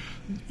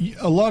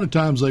 A lot of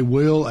times they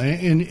will,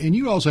 and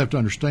you also have to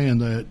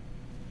understand that,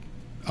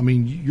 I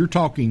mean, you're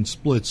talking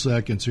split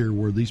seconds here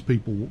where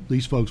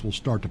these folks will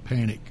start to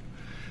panic.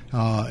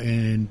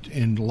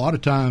 And a lot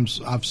of times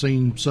I've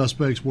seen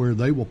suspects where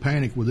they will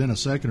panic within a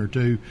second or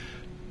two,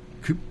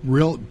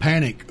 real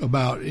panic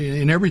about,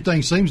 and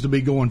everything seems to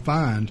be going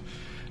fine,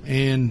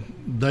 and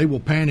they will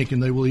panic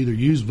and they will either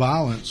use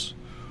violence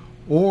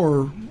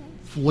or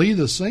flee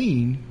the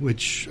scene,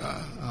 which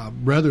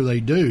rather they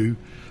do,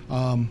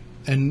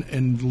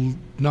 and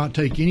not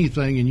take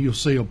anything, and you'll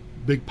see a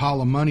big pile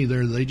of money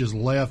there they just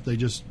left. They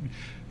just,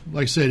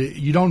 like I said,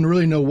 you don't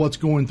really know what's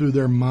going through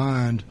their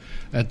mind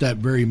at that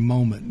very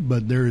moment,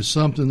 but there is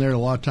something there a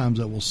lot of times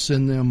that will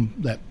send them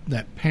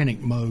that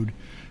panic mode,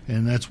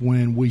 and that's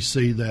when we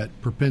see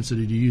that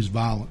propensity to use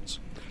violence.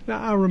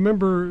 Now, I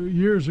remember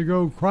years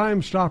ago,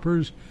 Crime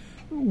Stoppers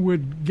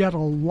would get a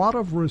lot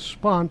of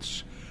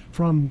response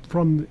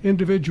from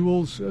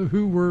individuals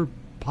who were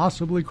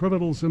possibly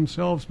criminals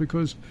themselves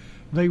because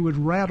they would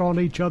rat on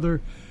each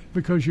other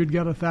because you'd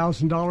get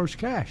 $1,000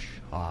 cash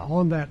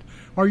on that.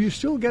 Are you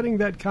still getting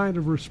that kind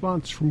of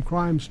response from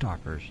Crime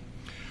Stoppers?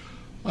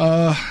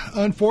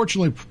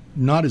 Unfortunately,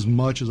 not as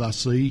much as I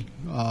see.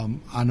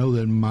 I know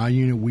that in my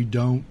unit we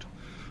don't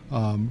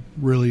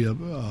really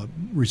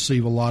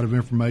receive a lot of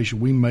information.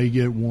 We may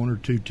get one or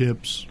two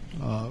tips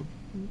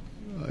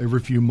every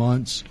few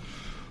months.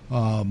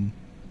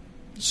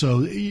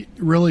 So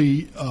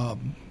really,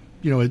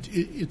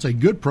 it's a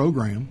good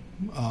program.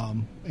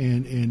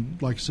 And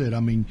like I said,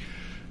 I mean,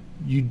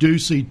 you do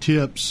see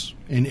tips,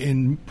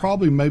 and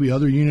probably maybe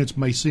other units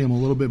may see them a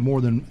little bit more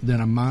than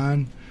a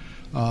mine.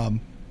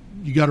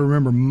 You got to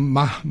remember,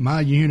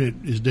 my unit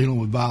is dealing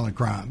with violent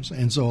crimes,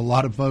 and so a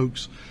lot of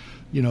folks,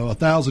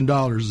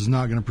 $1,000 is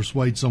not going to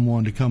persuade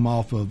someone to come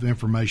off of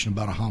information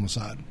about a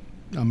homicide.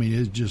 I mean,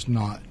 it's just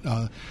not,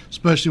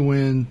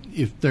 especially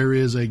if there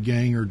is a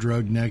gang or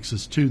drug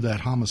nexus to that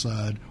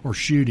homicide or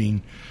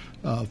shooting,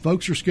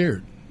 folks are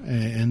scared.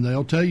 And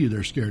they'll tell you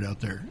they're scared out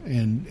there,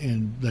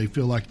 and they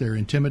feel like they're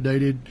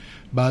intimidated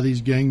by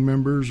these gang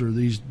members or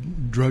these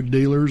drug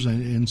dealers,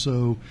 and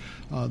so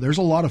there's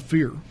a lot of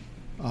fear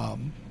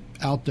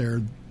out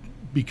there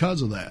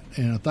because of that,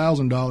 and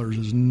 $1,000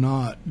 is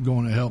not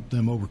going to help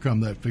them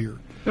overcome that fear.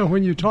 Now,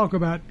 when you talk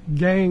about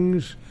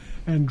gangs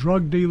and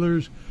drug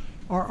dealers,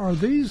 are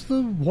these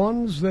the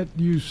ones that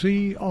you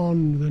see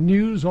on the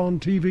news on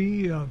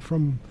TV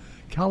from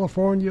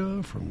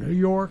California, from New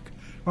York?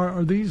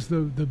 Are these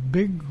the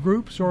big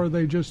groups, or are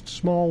they just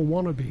small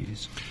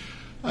wannabes?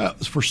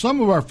 For some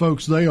of our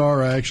folks, they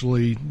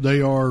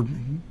are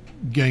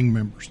gang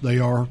members. They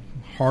are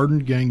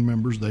hardened gang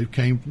members.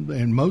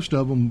 And most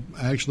of them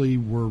actually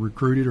were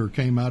recruited or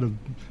came out of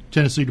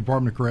Tennessee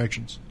Department of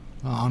Corrections.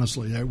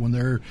 Honestly,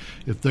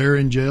 if they're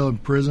in jail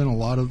and prison, a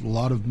lot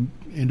of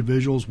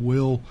individuals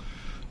will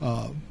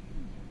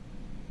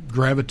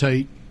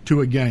gravitate to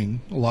a gang.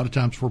 A lot of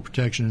times for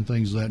protection and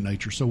things of that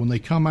nature. So when they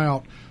come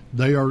out,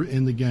 they are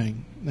in the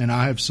gang. And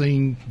I have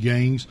seen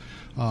gangs.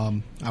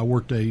 I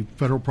worked a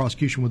federal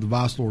prosecution with the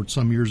Vice Lord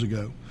some years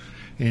ago.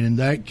 And in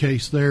that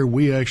case there,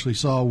 we actually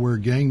saw where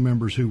gang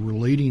members who were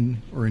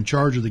leading or in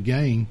charge of the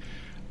gang,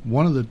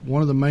 one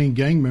of the main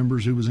gang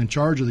members who was in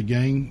charge of the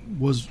gang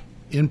was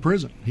in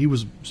prison. He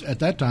was at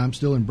that time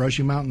still in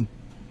Brushy Mountain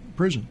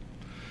Prison.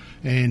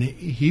 And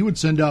he would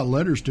send out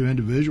letters to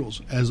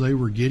individuals as they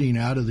were getting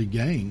out of the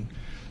gang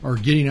or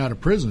getting out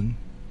of prison,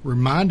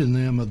 reminding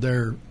them of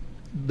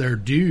their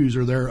dues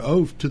or their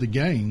oath to the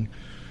gang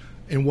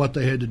and what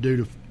they had to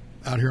do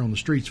out here on the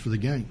streets for the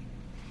gang.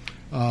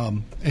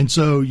 And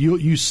so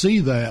you see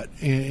that,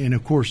 and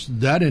of course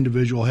that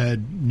individual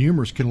had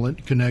numerous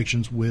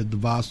connections with the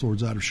vice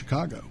lords out of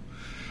Chicago.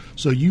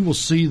 So you will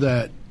see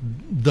that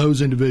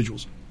those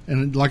individuals,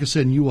 and like I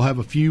said, you will have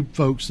a few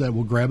folks that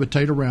will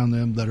gravitate around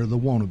them that are the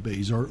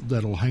wannabes or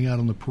that'll hang out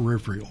on the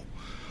peripheral.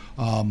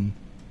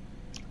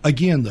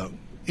 Again, though,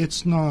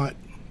 it's not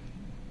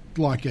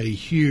like a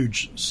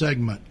huge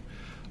segment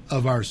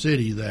of our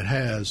city that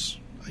has,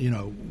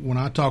 when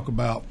I talk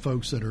about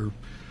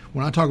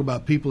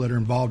people that are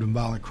involved in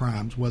violent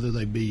crimes, whether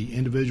they be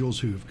individuals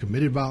who have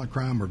committed violent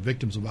crime or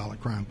victims of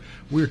violent crime,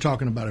 we're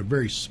talking about a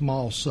very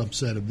small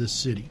subset of this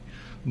city,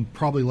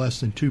 probably less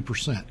than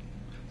 2%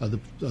 of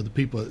the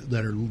people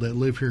that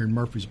live here in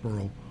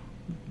Murfreesboro,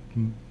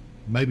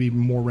 maybe even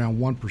more around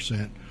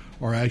 1%,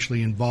 are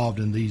actually involved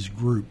in these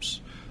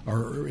groups,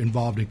 are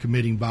involved in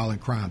committing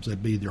violent crimes.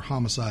 That'd be either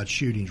homicides,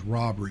 shootings,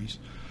 robberies.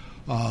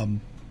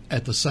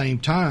 At the same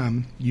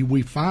time,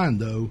 we find,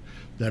 though,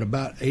 that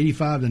about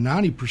 85 to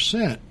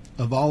 90%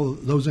 of all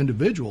of those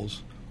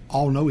individuals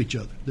all know each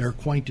other. They're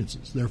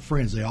acquaintances. They're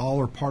friends. They all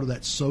are part of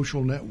that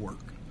social network.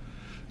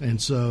 And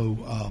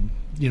so,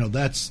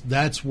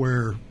 that's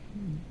where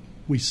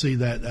we see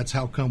that. That's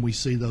how come we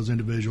see those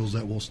individuals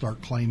that will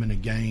start claiming a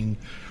gang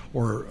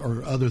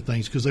or other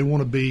things, because they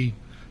want to be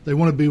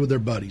with their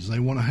buddies. They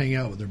want to hang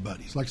out with their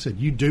buddies. Like I said,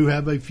 you do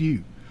have a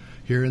few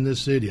here in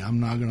this city. I'm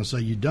not going to say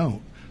you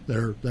don't.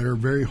 That are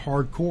very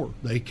hardcore.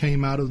 They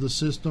came out of the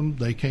system.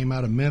 They came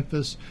out of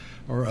Memphis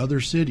or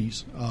other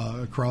cities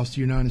across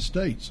the United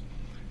States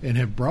and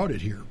have brought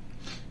it here.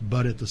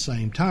 But at the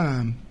same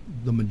time,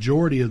 the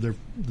majority of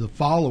the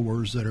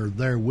followers that are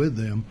there with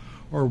them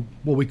are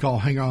what we call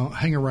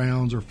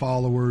hang-arounds or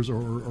followers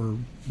or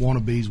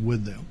wannabes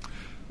with them.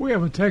 We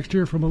have a text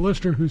here from a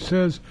listener who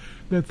says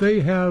that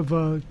they have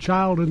a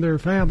child in their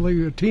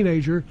family, a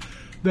teenager,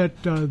 that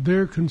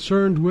they're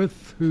concerned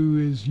with who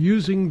is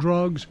using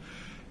drugs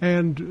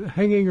and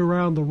hanging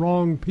around the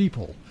wrong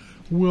people.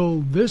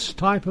 Will this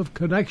type of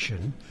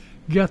connection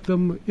get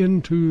them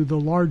into the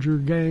larger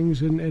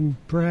gangs and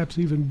perhaps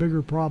even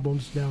bigger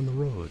problems down the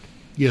road?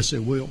 Yes,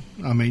 it will.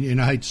 I mean, and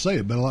I hate to say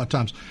it, but a lot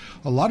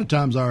of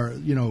times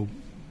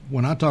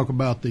when I talk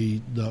about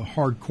the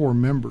hardcore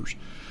members,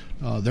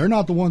 they're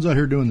not the ones out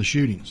here doing the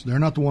shootings. They're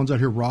not the ones out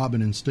here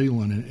robbing and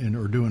stealing and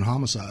or doing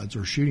homicides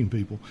or shooting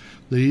people.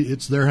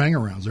 It's their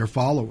hang-arounds, their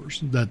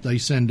followers that they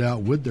send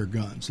out with their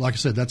guns. Like I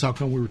said, that's how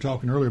come we were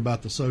talking earlier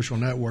about the social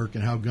network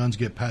and how guns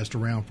get passed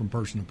around from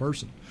person to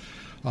person.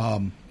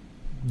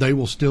 They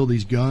will steal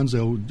these guns.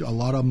 A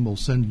lot of them will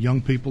send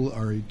young people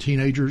or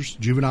teenagers,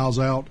 juveniles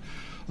out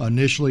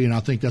initially, and I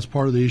think that's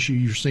part of the issue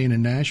you're seeing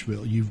in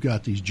Nashville. You've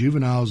got these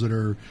juveniles that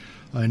are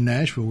in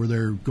Nashville where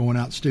they're going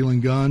out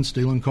stealing guns,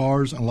 stealing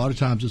cars. And a lot of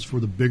times it's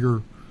for the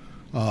bigger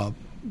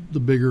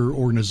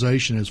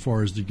organization as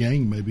far as the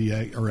gang maybe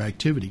or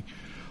activity.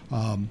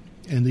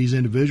 And these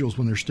individuals,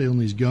 when they're stealing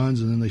these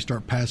guns and then they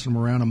start passing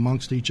them around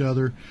amongst each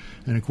other,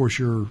 and of course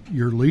your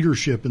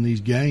leadership in these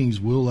gangs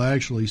will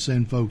actually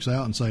send folks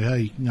out and say,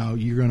 hey, no,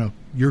 you're gonna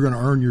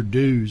earn your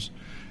dues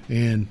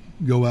and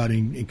go out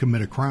and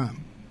commit a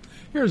crime.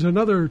 Here's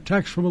another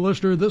text from a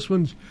listener. This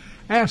one's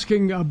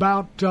asking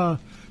about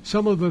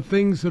some of the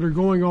things that are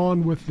going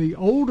on with the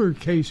older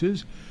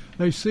cases.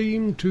 They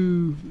seem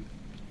to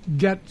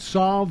get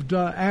solved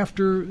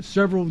after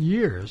several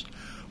years.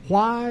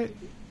 Why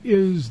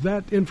is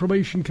that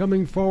information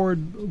coming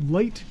forward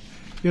late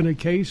in a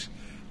case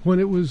when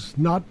it was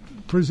not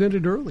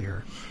presented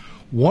earlier?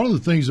 One of the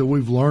things that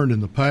we've learned in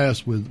the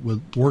past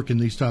with working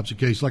these types of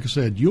cases, like I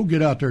said, you'll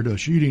get out there to a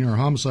shooting or a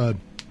homicide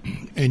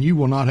and you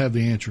will not have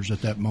the answers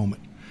at that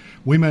moment.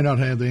 We may not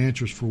have the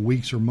answers for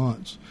weeks or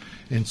months.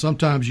 And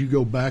sometimes you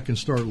go back and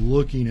start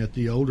looking at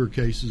the older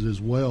cases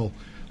as well.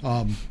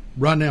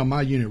 Right now,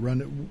 my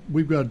unit,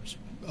 we've got,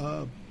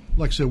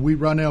 like I said,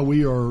 we've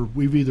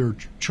either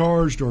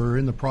charged or are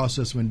in the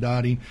process of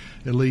indicting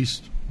at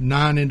least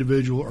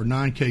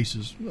 9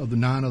 cases of the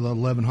 9 of the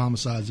 11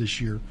 homicides this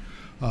year.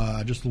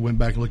 I just went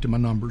back and looked at my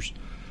numbers.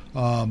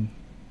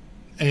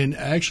 And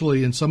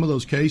actually, in some of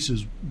those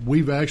cases,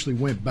 we've actually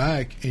went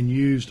back and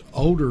used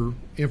older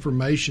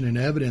information and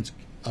evidence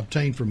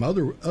obtained from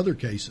other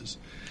cases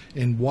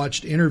and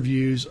watched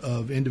interviews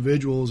of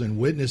individuals and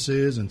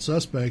witnesses and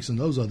suspects in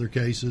those other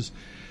cases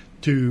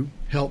to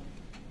help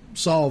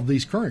solve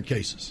these current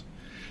cases.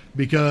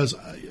 Because,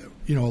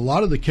 a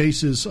lot of the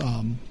cases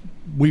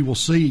we will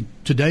see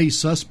today's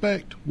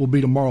suspect will be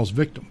tomorrow's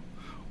victim,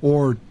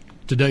 or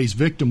today's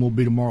victim will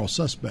be tomorrow's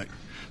suspect.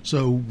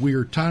 So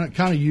we're kind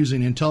of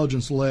using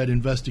intelligence-led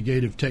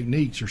investigative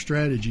techniques or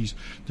strategies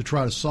to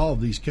try to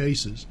solve these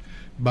cases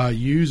by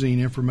using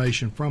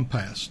information from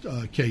past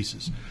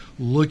cases,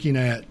 looking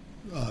at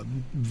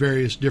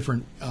various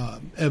different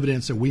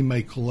evidence that we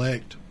may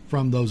collect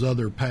from those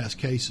other past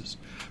cases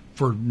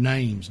for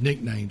names,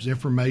 nicknames,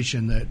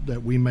 information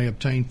that we may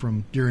obtain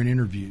from during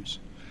interviews.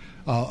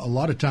 A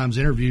lot of times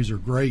interviews are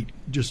great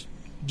just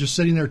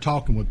sitting there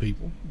talking with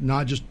people,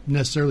 not just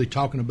necessarily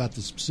talking about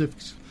the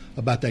specifics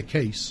about that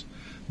case,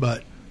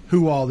 but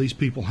who all these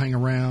people hang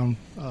around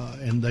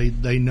and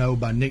they know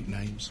by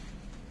nicknames.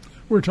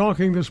 We're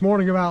talking this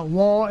morning about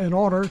law and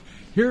order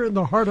here in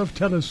the heart of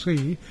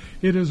Tennessee.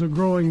 It is a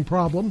growing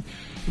problem.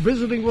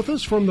 Visiting with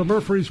us from the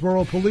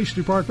Murfreesboro Police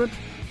Department,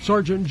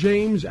 Sergeant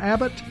James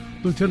Abbott,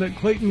 Lieutenant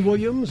Clayton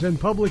Williams, and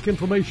Public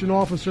Information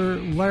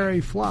Officer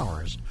Larry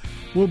Flowers.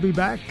 We'll be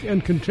back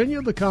and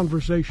continue the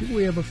conversation.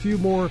 We have a few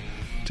more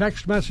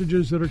text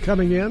messages that are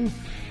coming in.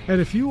 And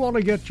if you want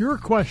to get your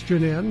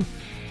question in,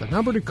 the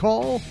number to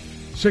call,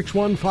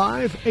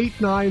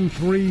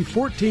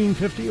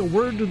 615-893-1450. A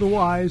word to the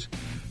wise,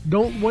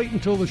 don't wait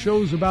until the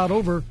show's about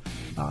over.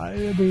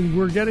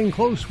 We're getting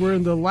close. We're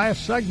in the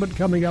last segment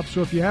coming up, so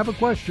if you have a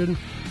question,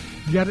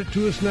 get it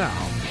to us now.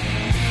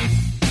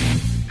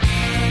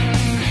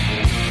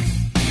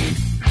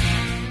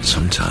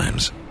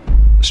 Sometimes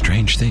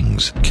strange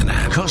things can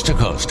happen. Coast to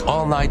coast,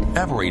 all night,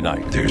 every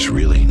night. There's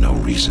really no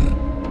reason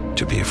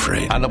to be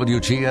afraid. On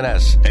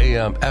WGNS,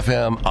 AM,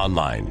 FM,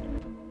 online.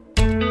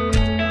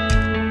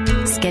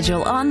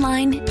 Schedule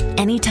online,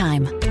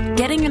 anytime.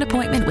 Getting an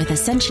appointment with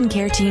Ascension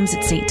Care Teams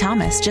at St.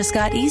 Thomas just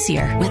got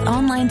easier with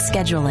online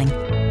scheduling.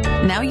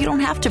 Now you don't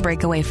have to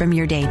break away from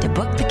your day to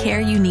book the care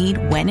you need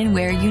when and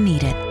where you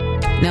need it.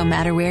 No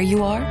matter where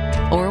you are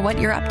or what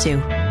you're up to,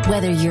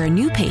 whether you're a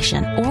new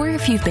patient or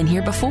if you've been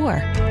here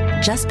before,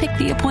 just pick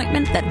the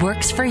appointment that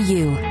works for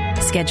you.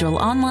 Schedule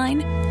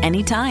online,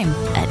 anytime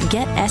at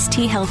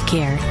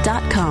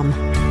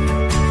GetSTHealthcare.com.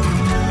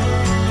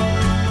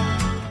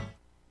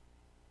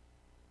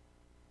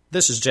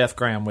 This is Jeff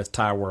Graham with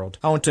Tire World.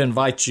 I want to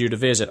invite you to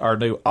visit our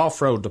new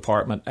off-road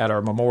department at our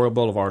Memorial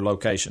Boulevard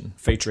location,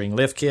 featuring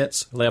lift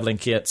kits, leveling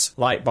kits,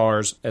 light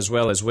bars, as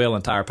well as wheel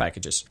and tire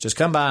packages. Just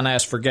come by and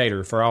ask for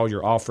Gator for all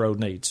your off-road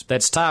needs.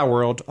 That's Tire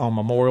World on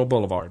Memorial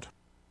Boulevard.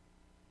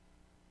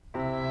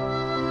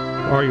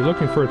 Are you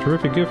looking for a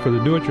terrific gift for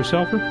the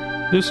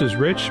do-it-yourselfer? This is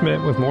Rich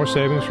Schmidt with more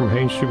savings from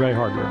Haynes Chevrolet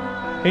Hardware.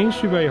 Haynes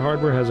Chevrolet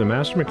Hardware has a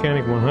Master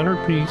Mechanic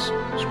 100-piece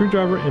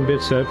screwdriver and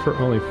bit set for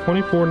only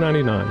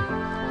 $24.99.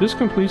 This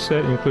complete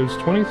set includes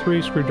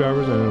 23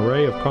 screwdrivers and an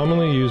array of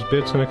commonly used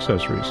bits and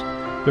accessories.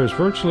 There's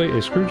virtually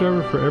a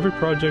screwdriver for every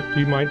project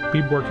you might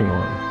be working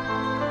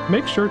on.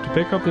 Make sure to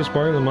pick up this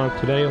bar of the month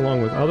today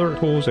along with other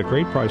tools at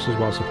great prices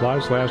while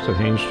supplies last at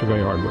Haynes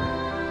Chevrolet Hardware,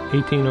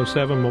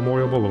 1807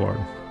 Memorial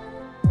Boulevard.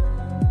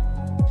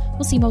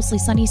 We'll see mostly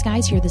sunny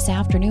skies here this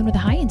afternoon with a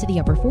high into the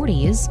upper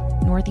 40s.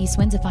 Northeast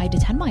winds of 5 to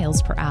 10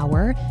 miles per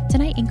hour.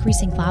 Tonight,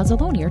 increasing clouds, a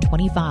low near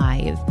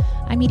 25.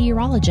 I'm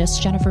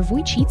meteorologist Jennifer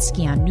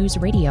Wojcicki on News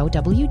Radio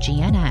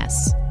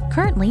WGNS.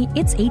 Currently,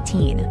 it's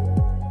 18.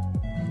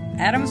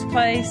 Adams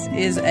Place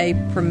is a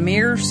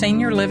premier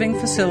senior living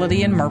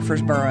facility in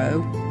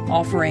Murfreesboro,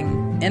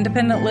 offering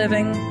independent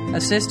living,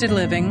 assisted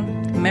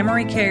living,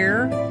 memory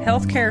care,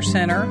 health care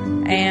center,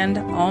 and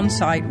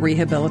on-site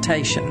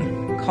rehabilitation.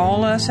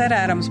 Call us at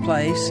Adams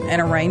Place and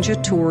arrange a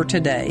tour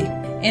today.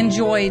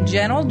 Enjoy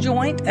gentle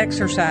joint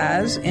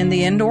exercise in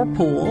the indoor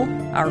pool,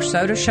 our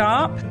soda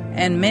shop,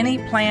 and many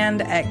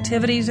planned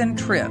activities and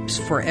trips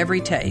for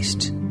every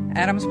taste.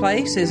 Adams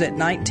Place is at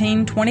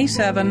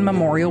 1927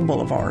 Memorial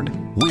Boulevard.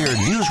 We're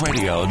News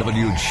Radio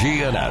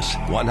WGNS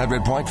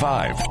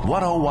 100.5,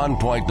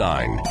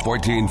 101.9,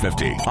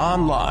 1450.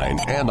 Online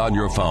and on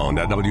your phone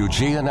at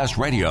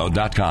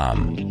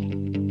WGNSradio.com.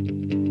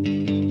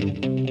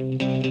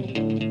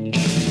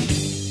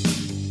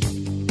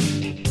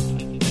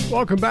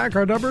 Welcome back.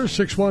 Our number is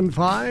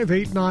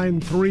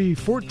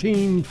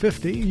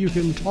 615-893-1450. You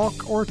can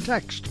talk or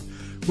text,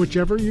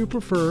 whichever you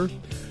prefer.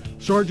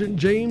 Sergeant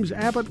James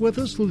Abbott with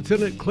us,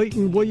 Lieutenant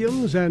Clayton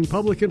Williams, and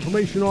Public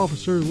Information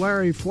Officer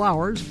Larry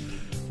Flowers.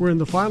 We're in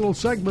the final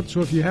segment,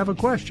 so if you have a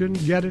question,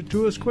 get it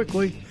to us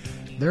quickly.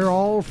 They're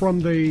all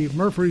from the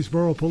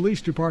Murfreesboro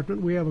Police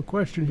Department. We have a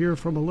question here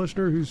from a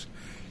listener who's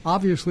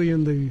obviously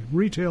in the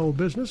retail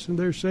business, and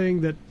they're saying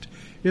that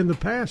in the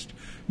past,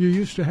 you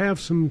used to have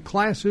some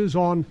classes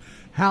on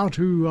how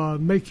to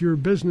make your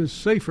business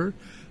safer,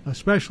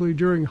 especially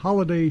during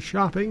holiday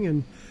shopping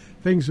and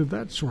things of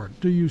that sort.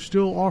 Do you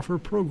still offer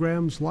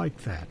programs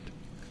like that?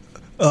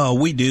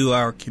 We do.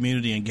 Our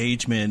community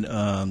engagement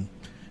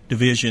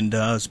division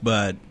does,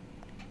 but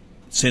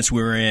since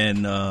we're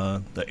in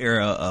the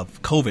era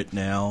of COVID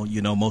now,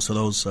 most of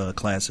those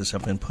classes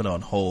have been put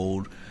on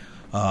hold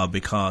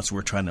because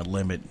we're trying to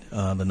limit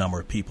the number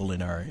of people in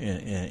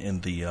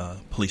the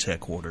police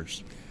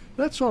headquarters.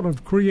 That sort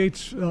of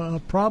creates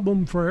a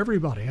problem for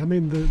everybody. I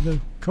mean,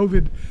 the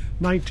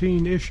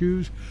COVID-19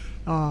 issues,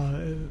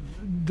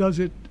 does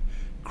it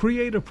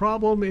create a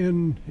problem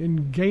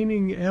in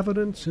gaining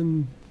evidence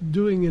and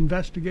doing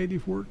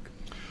investigative work?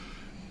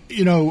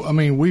 You know, I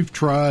mean, we've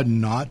tried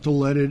not to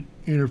let it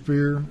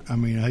interfere. I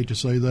mean, I hate to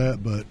say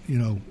that, but, you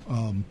know,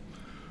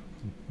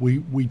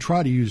 we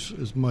try to use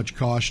as much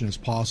caution as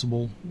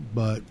possible,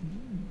 but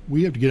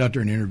we have to get out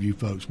there and interview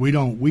folks. We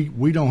don't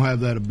have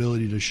that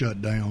ability to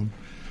shut down.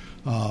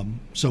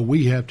 So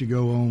we have to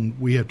go on.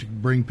 We have to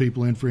bring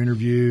people in for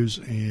interviews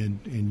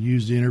and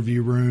use the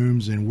interview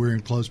rooms, and we're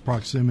in close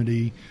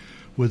proximity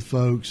with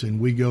folks, and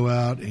we go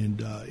out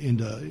and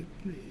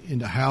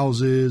into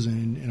houses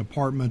and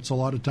apartments a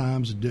lot of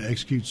times to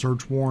execute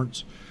search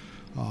warrants.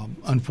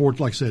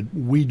 Unfortunately, like I said,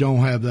 we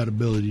don't have that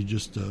ability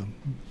just to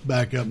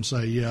back up and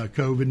say, yeah,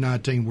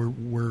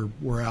 COVID-19,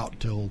 we're out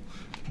till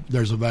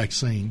there's a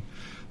vaccine.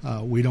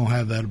 We don't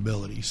have that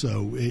ability,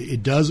 so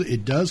it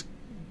does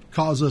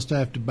cause us to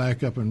have to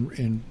back up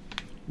and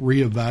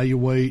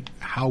reevaluate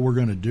how we're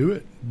going to do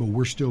it, but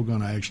we're still going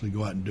to actually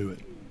go out and do it.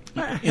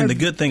 And the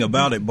good thing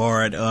about it,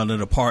 Bart, the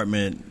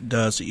department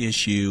does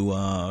issue,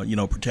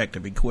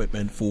 protective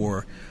equipment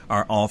for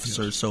our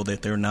officers so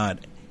that they're not,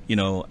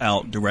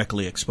 out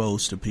directly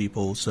exposed to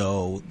people.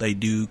 So they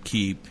do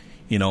keep,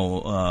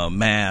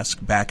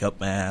 backup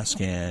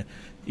mask, and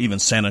even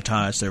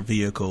sanitize their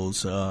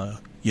vehicles, at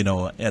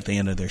the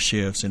end of their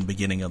shifts and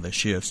beginning of their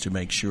shifts to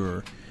make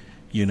sure,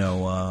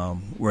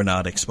 we're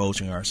not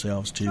exposing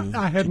ourselves to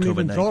I hadn't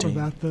even thought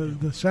about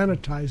the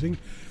sanitizing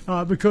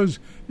because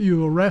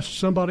you arrest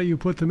somebody, you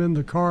put them in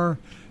the car,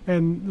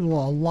 and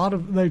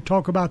they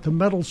talk about the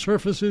metal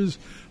surfaces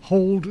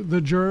hold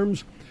the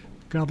germs.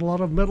 Got a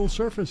lot of metal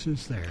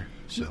surfaces there.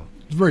 So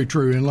it's very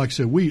true, and like I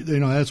said,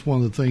 that's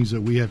one of the things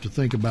that we have to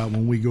think about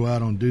when we go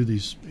out and do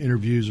these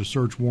interviews or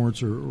search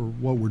warrants or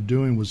what we're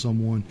doing with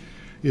someone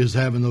is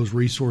having those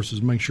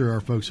resources. Make sure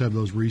our folks have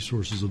those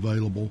resources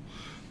available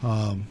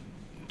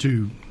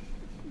to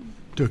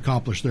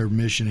accomplish their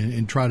mission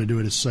and try to do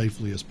it as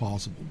safely as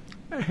possible.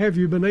 Have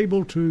you been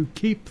able to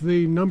keep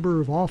the number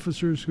of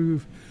officers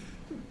who've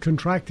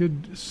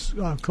contracted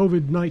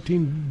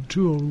COVID-19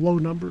 to a low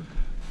number?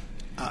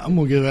 I'm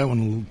going to give that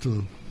one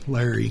to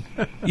Larry.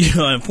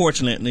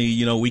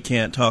 Unfortunately, we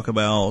can't talk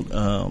about,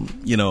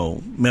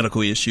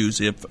 medical issues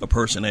if a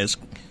person has,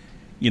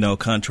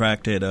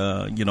 contracted,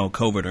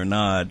 COVID or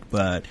not.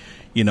 But,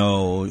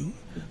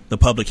 the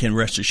public can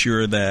rest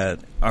assured that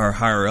our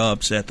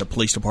higher-ups at the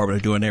police department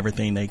are doing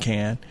everything they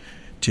can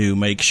to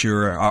make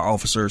sure our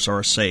officers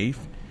are safe.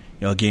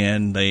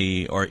 Again,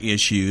 they are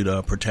issued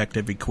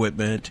protective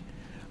equipment.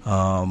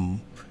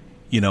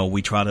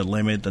 We try to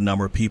limit the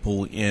number of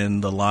people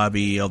in the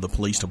lobby of the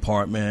police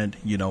department.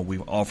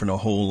 We've offered a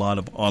whole lot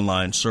of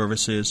online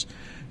services.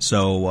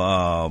 So,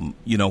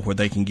 where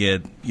they can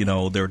get,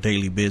 their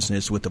daily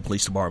business with the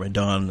police department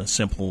done, a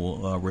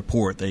simple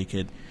report, they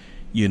could,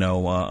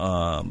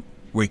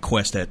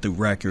 request that through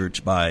records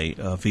by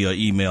via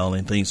email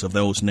and things of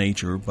those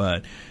nature.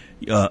 But,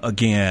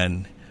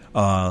 again,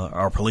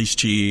 our police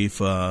chief,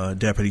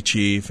 deputy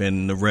chief,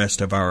 and the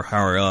rest of our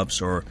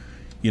higher-ups are,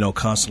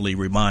 constantly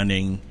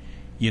reminding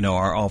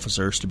our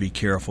officers to be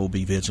careful,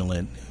 be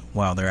vigilant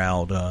while they're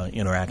out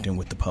interacting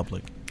with the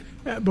public.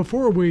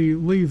 Before we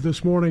leave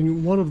this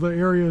morning, one of the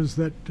areas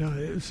that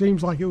it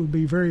seems like it would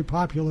be very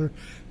popular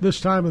this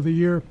time of the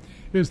year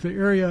is the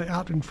area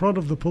out in front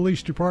of the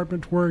police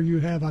department where you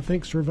have, I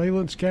think,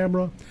 surveillance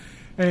camera,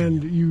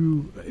 and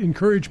you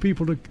encourage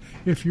people to,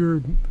 if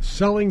you're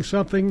selling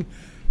something,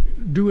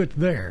 do it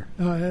there.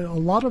 A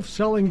lot of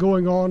selling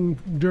going on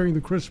during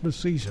the Christmas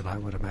season, I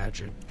would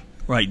imagine.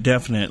 Right,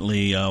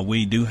 definitely.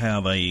 We do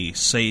have a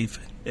safe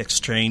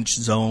exchange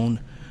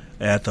zone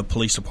at the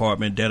police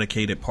department,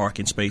 dedicated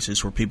parking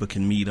spaces where people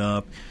can meet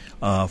up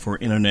for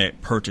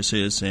internet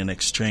purchases and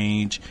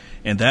exchange.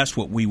 And that's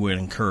what we would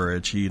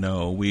encourage.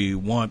 We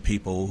want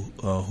people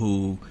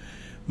who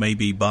may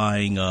be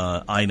buying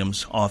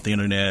items off the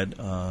internet.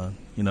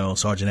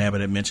 Sergeant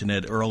Abbott had mentioned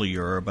that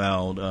earlier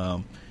about,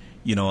 a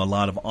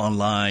lot of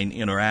online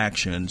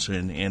interactions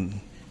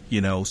and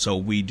so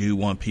we do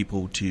want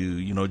people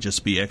to,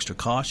 just be extra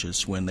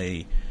cautious when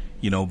they,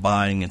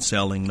 buying and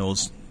selling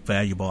those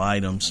valuable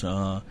items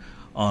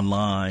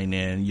online,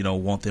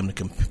 and, want them to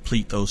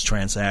complete those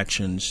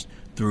transactions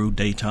through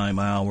daytime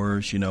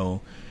hours.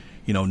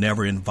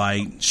 Never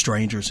invite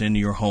strangers into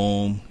your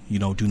home.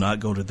 Do not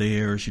go to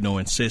theirs.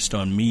 Insist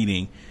on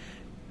meeting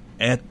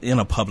in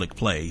a public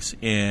place.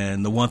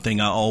 And the one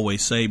thing I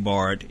always say,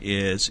 Bart,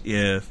 is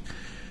if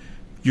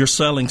you're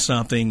selling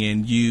something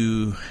and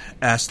you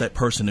ask that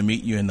person to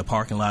meet you in the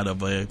parking lot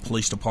of a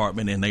police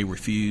department and they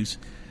refuse,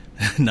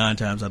 9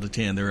 times out of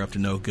 10 they're up to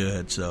no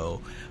good.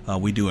 So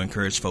we do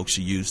encourage folks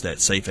to use that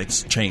safe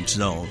exchange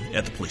zone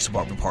at the police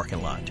department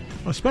parking lot.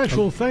 A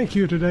special thank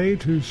you today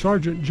to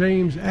Sergeant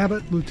James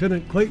Abbott,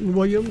 Lieutenant Clayton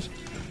Williams,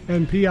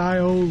 and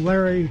PIO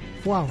Larry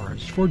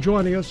Flowers for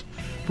joining us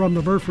from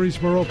the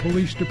Murfreesboro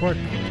Police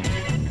Department.